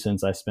 especially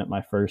since I spent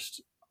my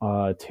first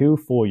 2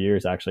 full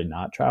years actually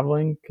not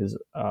traveling, because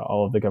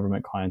all of the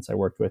government clients I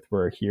worked with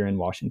were here in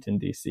Washington,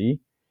 D.C.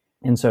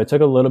 And so it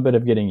took a little bit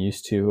of getting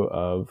used to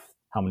of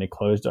how many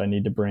clothes do I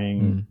need to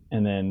bring?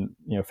 And then,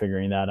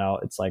 figuring that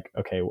out. It's like,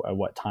 okay, at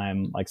what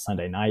time, like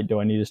Sunday night,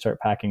 do I need to start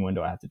packing? When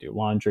do I have to do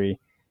laundry?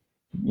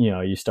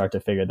 You start to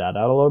figure that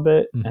out a little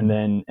bit. And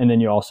then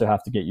you also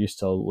have to get used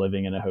to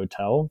living in a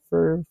hotel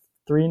for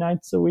 3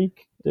 nights a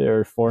week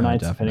or 4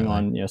 nights, definitely.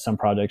 depending on, some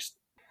projects.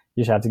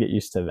 You just have to get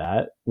used to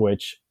that,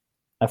 which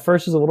at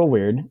first is a little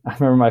weird. I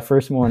remember my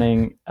first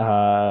morning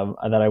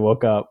that I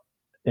woke up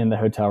in the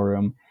hotel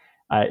room.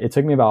 It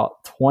took me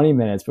about 20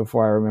 minutes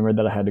before I remembered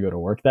that I had to go to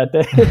work that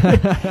day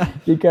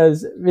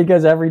because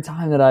every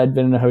time that I had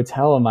been in a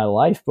hotel in my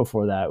life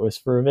before that was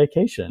for a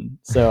vacation.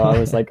 So I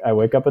was like, I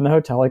wake up in the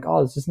hotel like,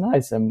 oh, this is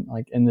nice. I'm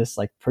like in this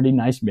like pretty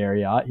nice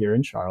Marriott here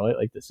in Charlotte.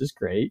 Like, this is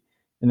great.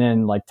 And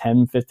then like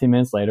 10, 15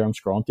 minutes later, I'm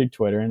scrolling through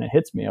Twitter and it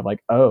hits me. I'm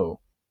like,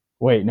 oh,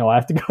 wait, no, I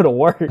have to go to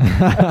work.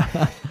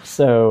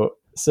 So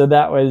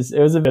it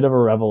was a bit of a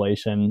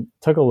revelation.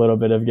 Took a little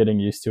bit of getting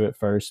used to it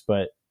first,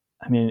 but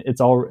I mean, it's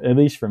all, at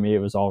least for me, it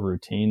was all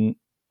routine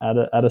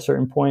at a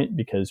certain point,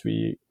 because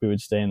we would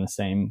stay in the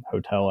same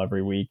hotel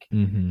every week.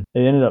 It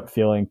ended up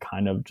feeling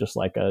kind of just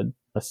like a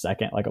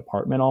second, like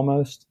apartment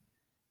almost.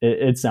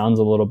 It sounds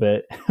a little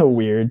bit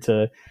weird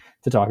to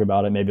talk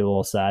about it, maybe a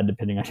little sad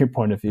depending on your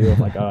point of view of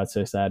like, oh, it's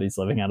so sad he's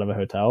living out of a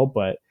hotel.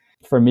 But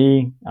for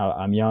me,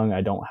 I'm young.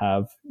 I don't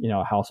have,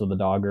 a house with a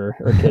dog or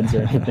kids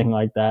or anything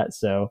like that.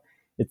 So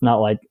it's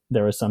not like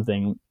there was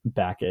something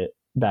back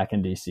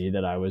in DC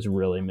that I was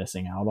really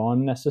missing out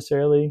on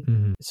necessarily.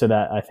 So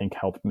that I think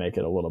helped make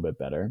it a little bit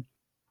better.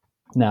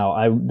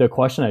 Now, the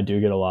question I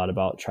do get a lot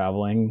about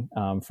traveling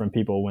from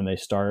people when they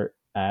start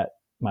at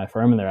my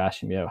firm and they're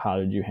asking me, how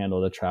did you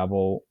handle the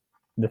travel?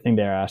 The thing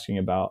they're asking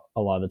about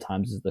a lot of the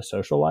times is the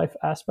social life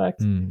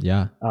aspect.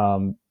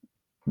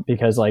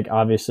 Because like,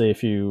 obviously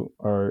if you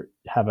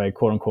have a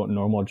quote unquote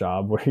normal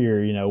job where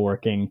you're,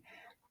 working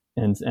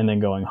and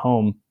then going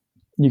home,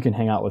 you can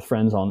hang out with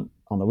friends on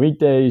the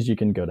weekdays. You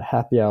can go to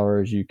happy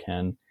hours. You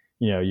can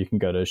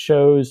go to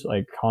shows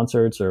like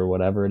concerts or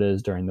whatever it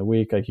is during the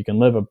week. Like, you can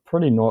live a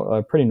pretty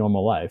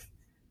normal life.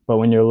 But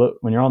when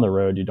you're on the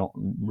road, you don't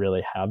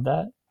really have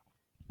that.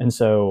 And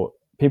so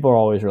people are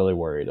always really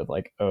worried of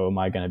like, oh, am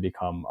I going to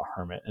become a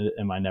hermit?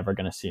 Am I never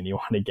going to see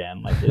anyone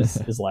again? Like,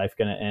 is life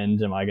going to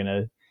end? Am I going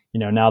to,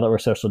 now that we're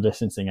social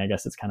distancing, I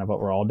guess it's kind of what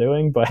we're all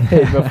doing. But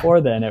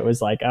before then, it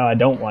was like, oh, I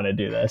don't want to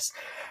do this.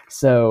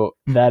 So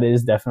that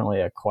is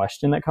definitely a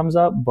question that comes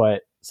up.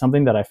 But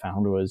something that I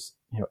found was,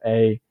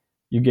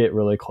 you get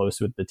really close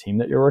with the team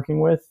that you're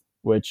working with,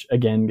 which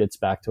again gets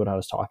back to what I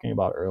was talking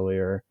about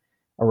earlier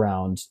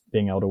around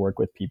being able to work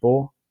with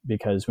people.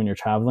 Because when you're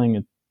traveling,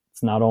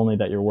 it's not only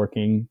that you're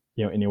working,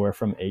 anywhere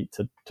from 8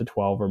 to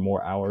 12 or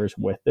more hours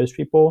with those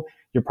people,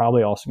 you're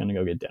probably also going to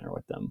go get dinner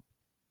with them.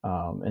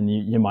 And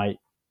you might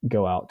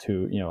go out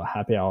to, a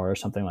happy hour or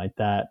something like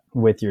that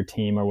with your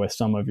team or with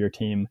some of your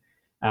team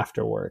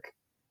after work.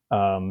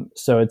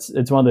 So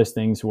it's one of those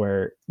things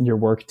where your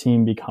work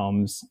team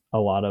becomes a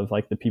lot of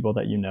like the people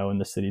that in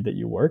the city that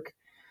you work.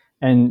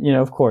 And,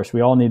 of course,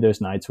 we all need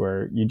those nights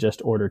where you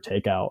just order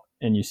takeout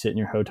and you sit in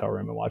your hotel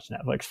room and watch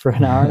Netflix for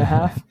an hour and a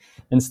half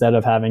instead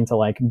of having to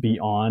like be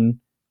on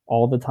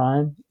all the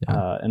time.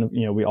 And,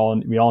 we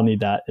all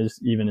need that,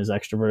 even as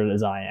extroverted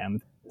as I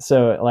am.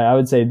 So like, I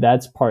would say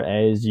that's part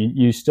A, is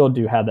you still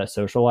do have that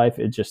social life.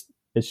 It's just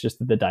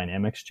that the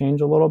dynamics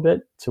change a little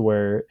bit to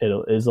where it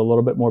is a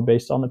little bit more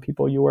based on the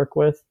people you work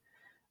with.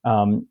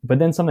 But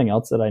then something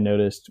else that I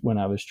noticed when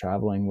I was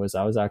traveling was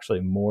I was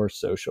actually more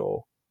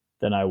social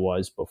than I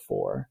was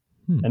before.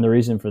 And the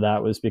reason for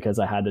that was because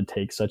I had to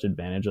take such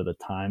advantage of the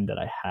time that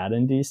I had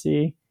in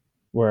DC,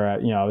 where,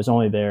 I was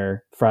only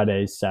there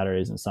Fridays,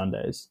 Saturdays, and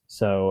Sundays.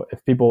 So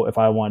if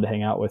I wanted to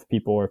hang out with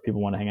people or if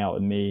people want to hang out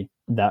with me,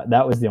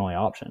 that was the only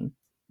option.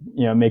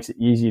 It makes it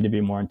easy to be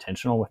more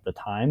intentional with the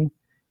time,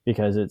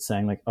 because it's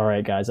saying like, all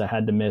right, guys, I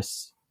had to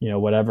miss,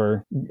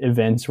 whatever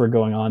events were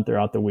going on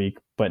throughout the week.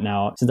 But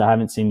now, since I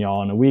haven't seen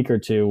y'all in a week or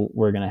two,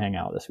 we're going to hang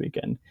out this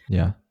weekend.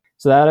 Yeah.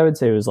 So that I would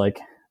say was like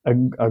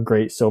a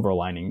great silver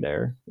lining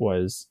there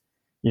was,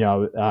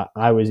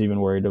 I was even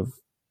worried of,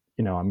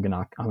 I'm going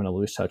to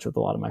lose touch with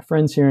a lot of my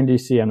friends here in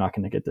DC. I'm not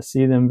going to get to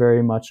see them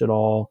very much at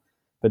all.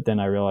 But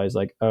then I realized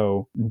like,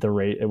 oh, the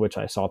rate at which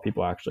I saw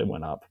people actually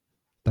went up.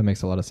 That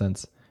makes a lot of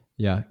sense.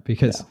 Yeah.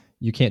 Because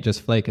you can't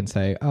just flake and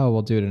say, oh,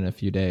 we'll do it in a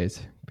few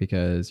days,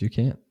 because you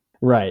can't.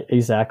 Right.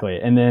 Exactly.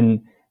 And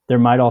then there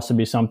might also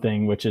be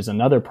something, which is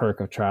another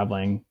perk of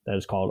traveling, that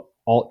is called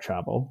alt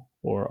travel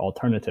or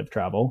alternative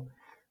travel,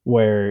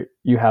 where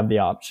you have the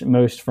option.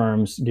 Most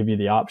firms give you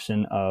the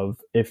option of,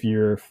 if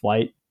your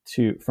flight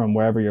from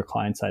wherever your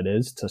client site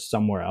is to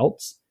somewhere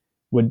else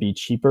would be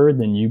cheaper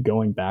than you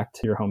going back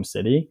to your home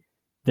city,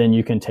 then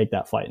you can take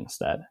that flight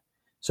instead.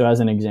 So as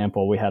an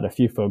example, we had a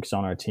few folks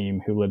on our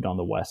team who lived on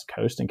the West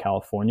Coast in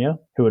California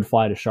who would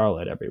fly to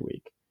Charlotte every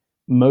week.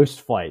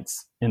 Most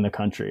flights in the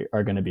country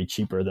are going to be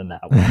cheaper than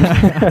that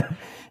one.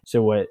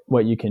 So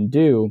what you can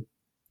do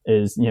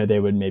is, they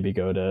would maybe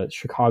go to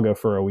Chicago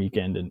for a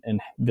weekend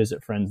and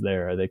visit friends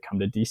there, or they'd come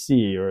to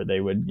DC, or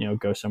they would,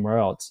 go somewhere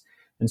else.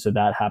 And so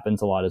that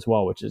happens a lot as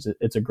well, which is,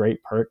 it's a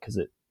great perk because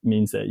it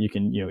means that you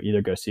can,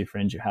 either go see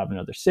friends you have in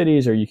other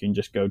cities, or you can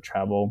just go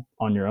travel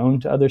on your own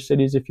to other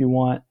cities if you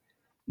want.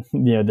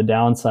 The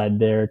downside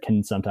there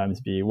can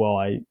sometimes be,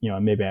 well,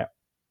 maybe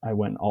I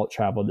went alt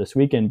traveled this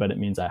weekend, but it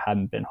means I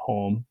hadn't been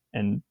home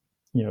in,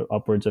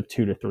 upwards of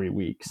 2 to 3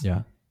 weeks.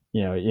 Yeah.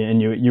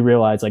 And you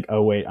realize like,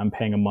 oh wait, I'm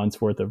paying a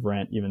month's worth of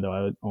rent, even though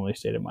I only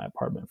stayed in my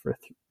apartment for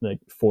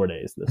 4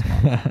 days this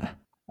month.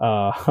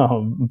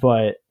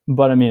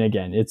 But I mean,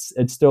 again, it's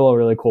still a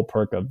really cool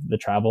perk of the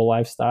travel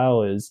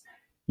lifestyle is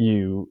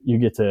you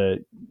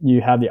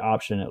have the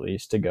option at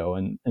least to go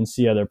and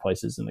see other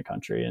places in the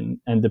country.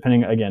 And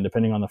depending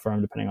on the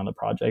firm, depending on the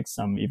project,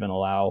 some even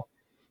allow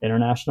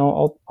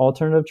international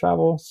alternative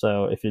travel.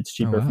 So if it's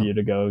cheaper for you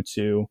to go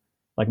to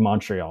like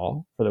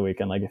Montreal for the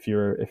weekend, like if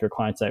your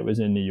client site was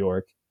in New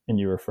York and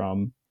you were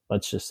from,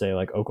 let's just say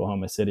like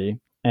Oklahoma City,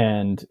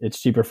 and it's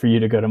cheaper for you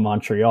to go to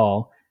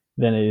Montreal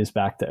than it is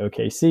back to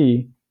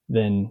OKC,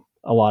 then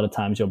a lot of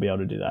times you'll be able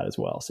to do that as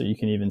well. So you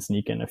can even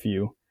sneak in a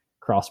few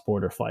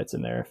cross-border flights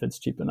in there if it's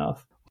cheap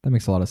enough. That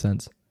makes a lot of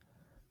sense.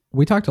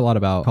 We talked a lot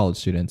about college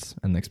students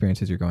and the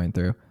experiences you're going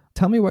through.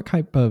 Tell me what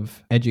type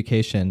of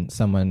education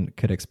someone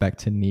could expect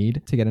to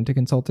need to get into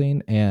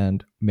consulting,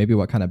 and maybe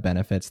what kind of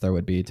benefits there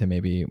would be to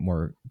maybe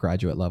more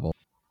graduate level.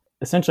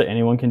 Essentially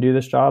anyone can do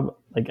this job.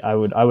 Like I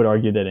would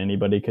argue that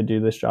anybody could do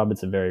this job.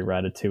 It's a very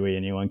ratatouille,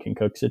 anyone can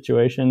cook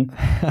situation.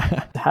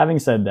 Having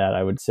said that,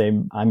 I would say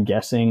I'm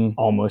guessing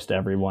almost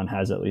everyone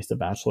has at least a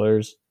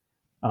bachelor's.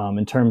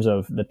 In terms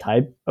of the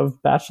type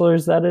of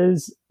bachelor's that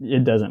is,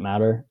 it doesn't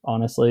matter,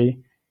 honestly.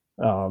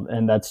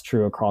 And that's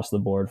true across the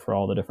board for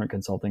all the different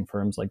consulting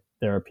firms. Like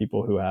there are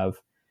people who have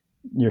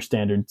your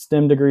standard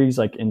STEM degrees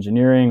like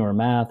engineering or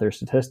math or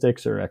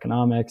statistics or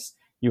economics.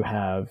 You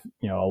have,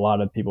 a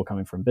lot of people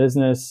coming from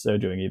business, so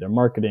doing either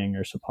marketing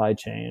or supply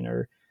chain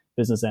or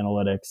business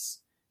analytics.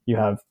 You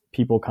have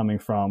people coming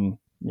from,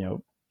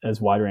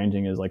 as wide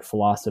ranging as like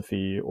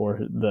philosophy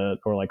or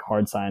like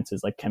hard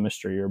sciences like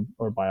chemistry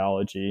or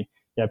biology.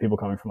 You have people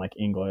coming from like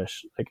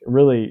English, like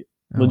really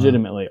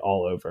legitimately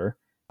all over.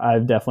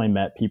 I've definitely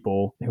met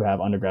people who have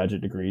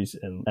undergraduate degrees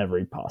in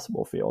every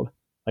possible field.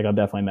 Like I've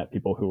definitely met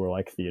people who were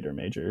like theater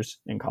majors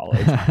in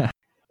college.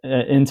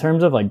 In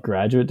terms of like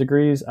graduate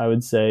degrees, I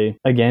would say,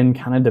 again,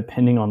 kind of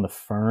depending on the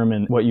firm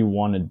and what you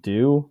want to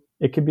do,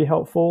 it could be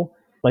helpful.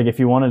 Like if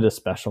you wanted to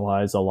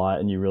specialize a lot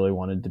and you really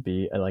wanted to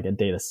be like a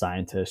data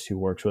scientist who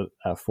works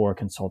for a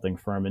consulting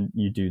firm and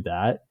you do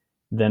that,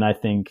 then I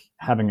think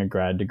having a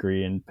grad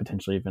degree and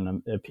potentially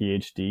even a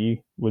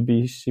PhD would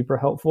be super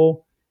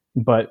helpful.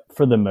 But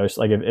for the most,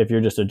 like if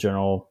you're just a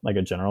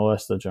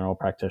generalist, a general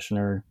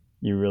practitioner,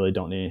 you really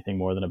don't need anything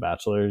more than a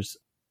bachelor's.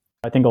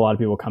 I think a lot of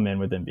people come in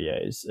with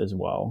MBAs as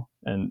well.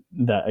 And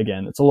that,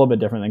 again, it's a little bit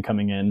different than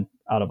coming in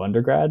out of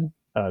undergrad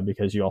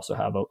because you also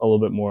have a little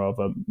bit more of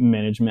a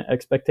management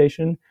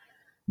expectation.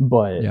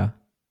 But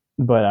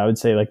I would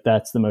say like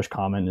that's the most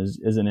common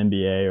is an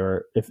MBA,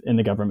 or if in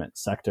the government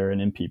sector,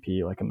 an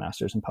MPP, like a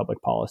master's in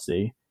public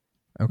policy.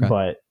 Okay.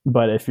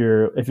 But if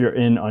you're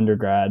in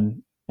undergrad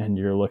and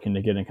you're looking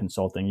to get in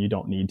consulting, you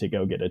don't need to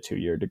go get a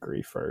 2-year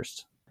degree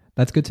first.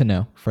 That's good to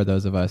know for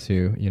those of us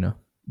who,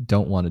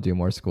 don't want to do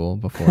more school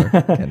before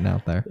getting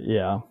out there.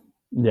 Yeah.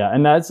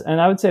 And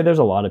I would say there's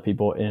a lot of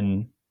people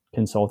in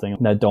consulting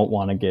that don't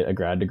want to get a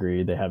grad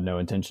degree. They have no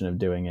intention of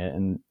doing it.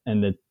 And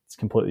it's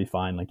completely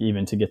fine. Like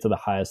even to get to the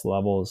highest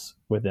levels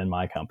within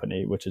my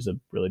company, which is a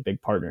really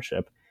big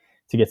partnership,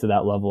 to get to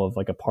that level of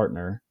like a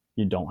partner,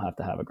 you don't have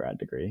to have a grad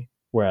degree.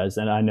 Whereas,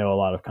 and I know a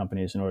lot of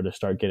companies, in order to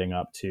start getting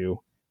up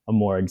to a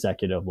more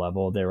executive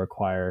level, they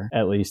require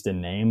at least a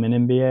name an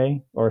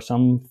MBA or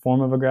some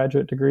form of a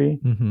graduate degree,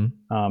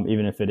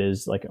 even if it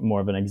is like more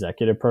of an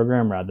executive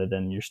program rather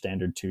than your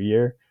standard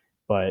 2-year.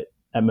 But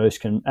at most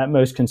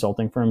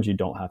consulting firms, you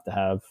don't have to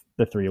have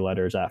the 3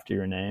 letters after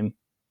your name.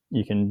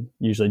 You can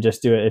usually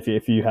just do it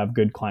if you have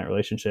good client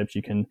relationships.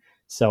 You can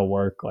sell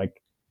work.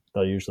 Like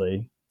they'll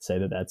usually say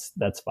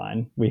that's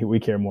fine. We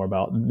care more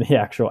about the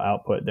actual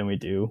output than we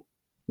do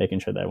making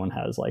sure that everyone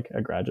has like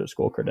a graduate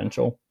school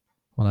credential.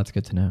 Well, that's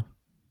good to know.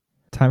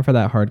 Time for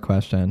that hard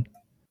question.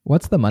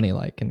 What's the money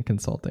like in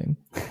consulting?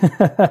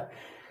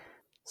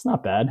 It's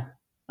not bad.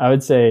 I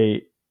would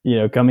say,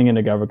 coming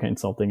into government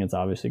consulting, it's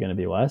obviously going to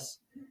be less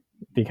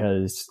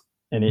because,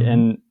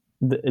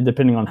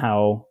 depending on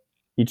how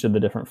each of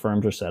the different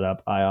firms are set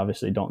up, I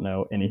obviously don't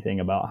know anything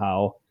about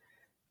how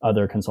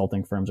other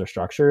consulting firms are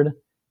structured,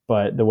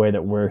 but the way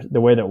that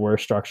we're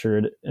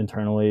structured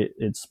internally,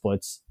 it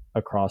splits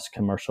across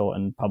commercial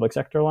and public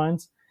sector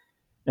lines.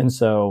 And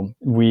so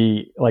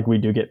we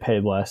do get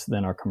paid less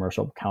than our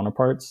commercial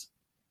counterparts.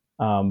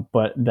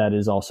 But that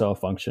is also a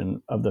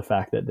function of the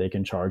fact that they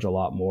can charge a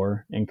lot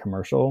more in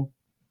commercial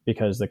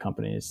because the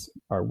companies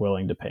are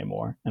willing to pay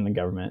more and the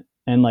government.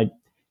 And like,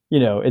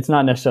 it's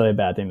not necessarily a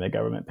bad thing that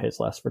government pays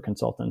less for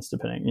consultants,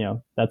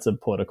 depending, that's a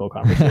political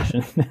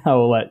conversation. I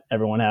will let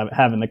everyone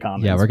have in the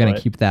comments. Yeah, we're going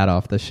to keep that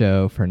off the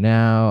show for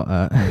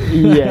now.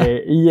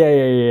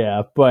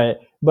 Yeah.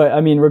 But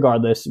I mean,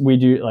 regardless, we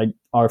do, like,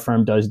 our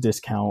firm does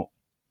discount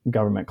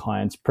government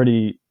clients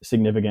pretty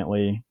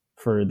significantly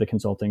for the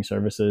consulting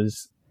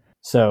services.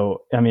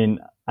 So, I mean,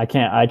 I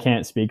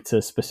can't speak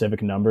to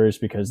specific numbers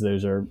because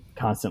those are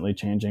constantly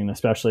changing,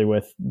 especially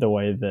with the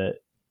way that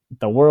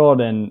the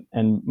world and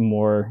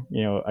more,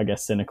 I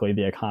guess cynically,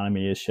 the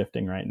economy is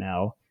shifting right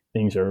now.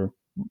 Things are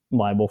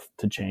liable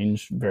to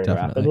change very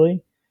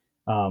rapidly.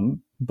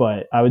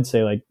 But I would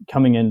say, like,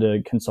 coming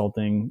into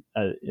consulting,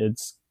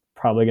 it's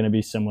probably going to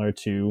be similar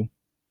to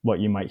what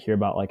you might hear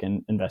about like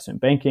in investment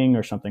banking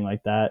or something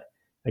like that.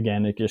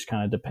 Again, it just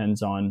kind of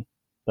depends on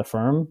the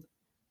firm.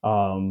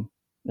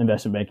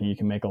 Investment banking, you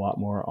can make a lot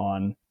more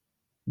on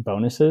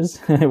bonuses,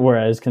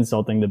 whereas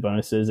consulting, the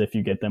bonuses, if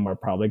you get them, are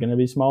probably going to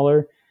be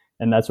smaller.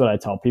 And that's what I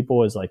tell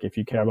people is, like, if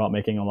you care about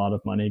making a lot of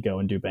money, go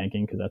and do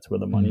banking because that's where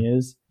the money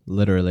is.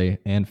 Literally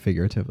and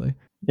figuratively.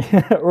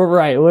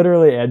 Right.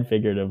 Literally and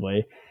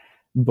figuratively.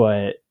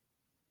 But,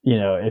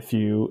 if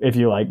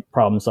you like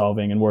problem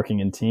solving and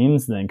working in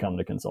teams, then come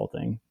to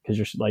consulting because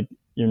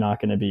you're not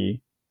going to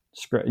be,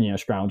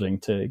 scrounging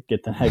to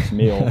get the next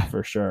meal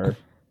for sure.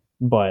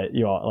 But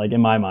like,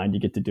 in my mind, you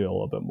get to do a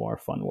little bit more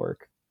fun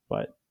work.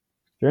 But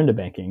if you're into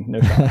banking,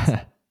 no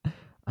shots.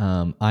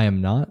 I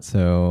am not,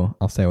 so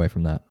I'll stay away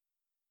from that.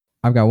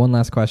 I've got one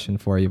last question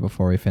for you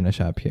before we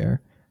finish up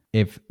here.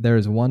 If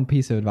there's one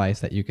piece of advice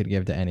that you could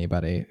give to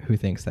anybody who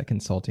thinks that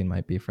consulting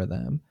might be for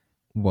them,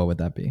 what would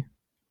that be?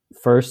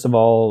 First of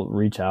all,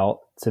 reach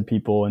out to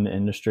people in the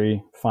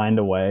industry. Find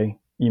a way.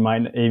 You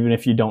might, even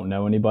if you don't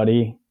know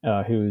anybody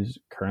who's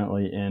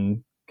currently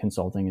in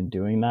consulting and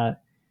doing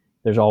that,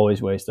 there's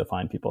always ways to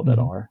find people that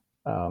are.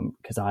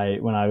 Because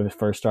when I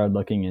first started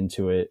looking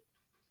into it,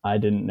 I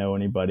didn't know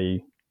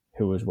anybody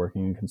who was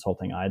working in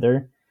consulting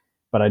either.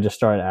 But I just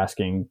started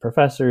asking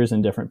professors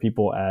and different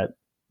people at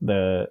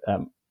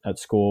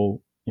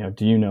school,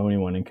 do you know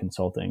anyone in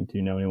consulting? Do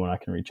you know anyone I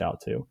can reach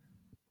out to?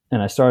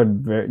 And I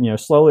started very,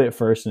 slowly at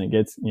first, and it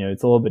gets,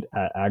 it's a little bit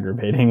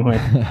aggravating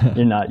when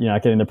you're not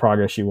getting the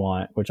progress you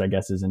want, which I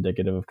guess is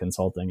indicative of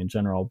consulting in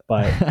general.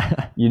 But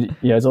it's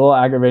a little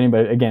aggravating.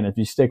 But again, if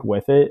you stick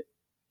with it,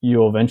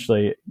 you'll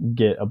eventually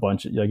get a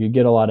bunch of, you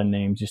get a lot of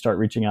names. You start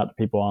reaching out to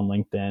people on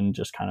LinkedIn,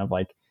 just kind of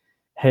like,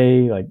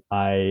 hey, like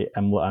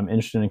I'm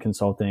interested in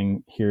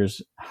consulting.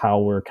 Here's how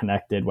we're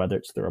connected, whether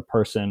it's through a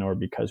person or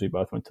because we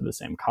both went to the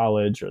same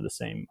college or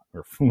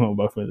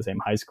both went to the same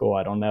high school.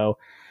 I don't know.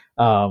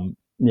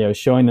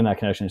 Showing them that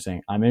connection and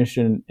saying, I'm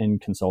interested in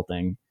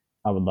consulting.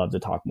 I would love to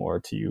talk more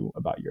to you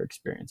about your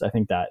experience. I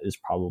think that is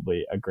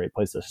probably a great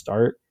place to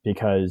start,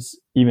 because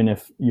even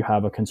if you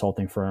have a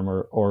consulting firm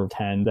or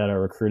 10 that are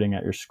recruiting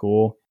at your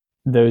school,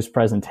 those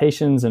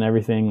presentations and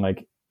everything,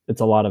 like,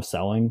 it's a lot of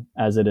selling,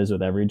 as it is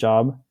with every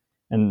job.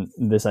 And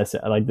I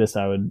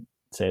would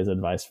say as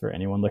advice for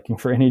anyone looking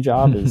for any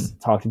job is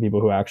talk to people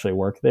who actually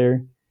work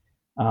there,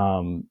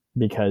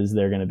 because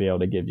they're going to be able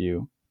to give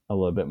you a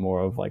little bit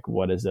more of, like,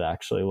 what does it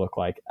actually look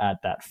like at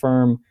that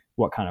firm,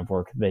 what kind of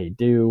work they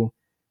do.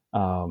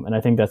 And I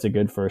think that's a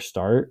good first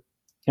start.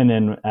 And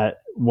then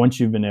once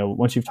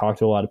you've talked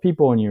to a lot of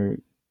people and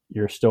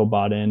you're still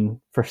bought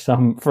in for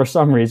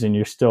some reason,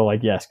 you're still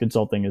like, yes,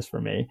 consulting is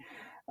for me.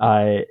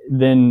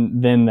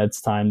 Then that's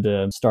time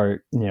to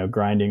start,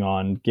 grinding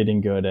on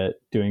getting good at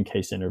doing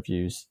case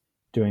interviews,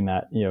 doing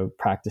that,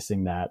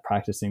 practicing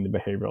the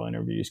behavioral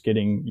interviews,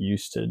 getting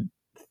used to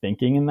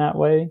thinking in that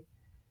way.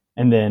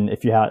 And then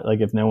if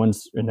no one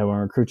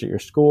recruits at your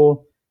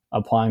school,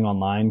 applying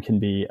online can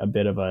be a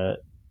bit of a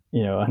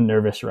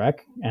nervous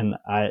wreck. And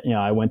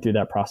I went through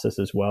that process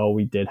as well.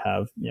 We did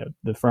have,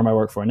 the firm I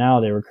work for now,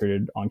 they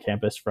recruited on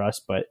campus for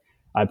us, but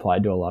I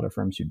applied to a lot of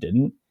firms who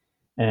didn't.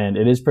 And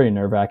it is pretty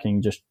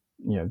nerve-wracking just,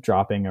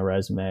 dropping a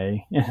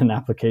resume and an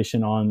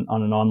application on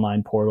an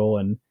online portal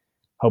and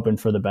hoping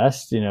for the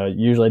best.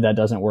 Usually that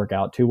doesn't work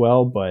out too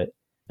well, but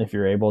if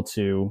you're able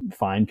to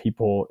find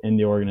people in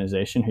the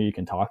organization who you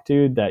can talk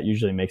to, that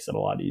usually makes it a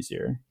lot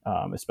easier,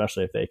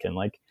 especially if they can,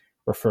 like,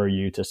 refer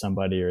you to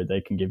somebody, or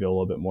they can give you a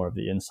little bit more of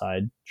the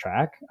inside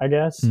track, I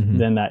guess,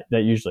 then that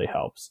usually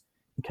helps.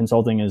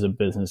 Consulting is a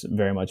business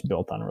very much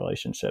built on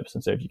relationships.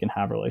 And so if you can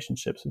have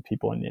relationships with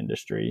people in the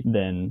industry,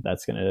 then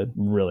that's going to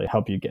really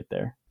help you get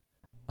there.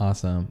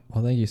 Awesome.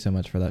 Well, thank you so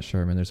much for that,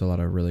 Sherman. There's a lot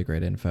of really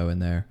great info in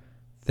there.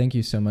 Thank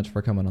you so much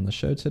for coming on the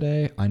show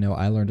today. I know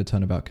I learned a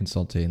ton about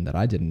consulting that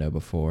I didn't know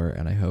before,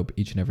 and I hope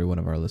each and every one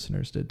of our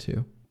listeners did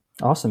too.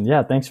 Awesome.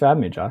 Yeah. Thanks for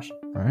having me, Josh.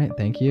 All right.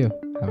 Thank you.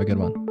 Have a good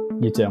one.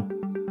 You too.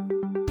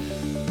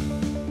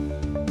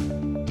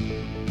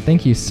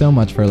 Thank you so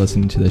much for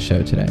listening to the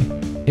show today.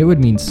 It would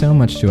mean so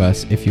much to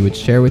us if you would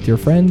share with your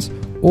friends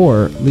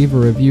or leave a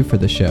review for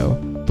the show.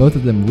 Both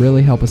of them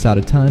really help us out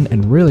a ton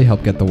and really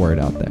help get the word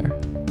out there.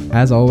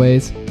 As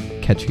always,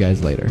 catch you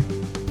guys later.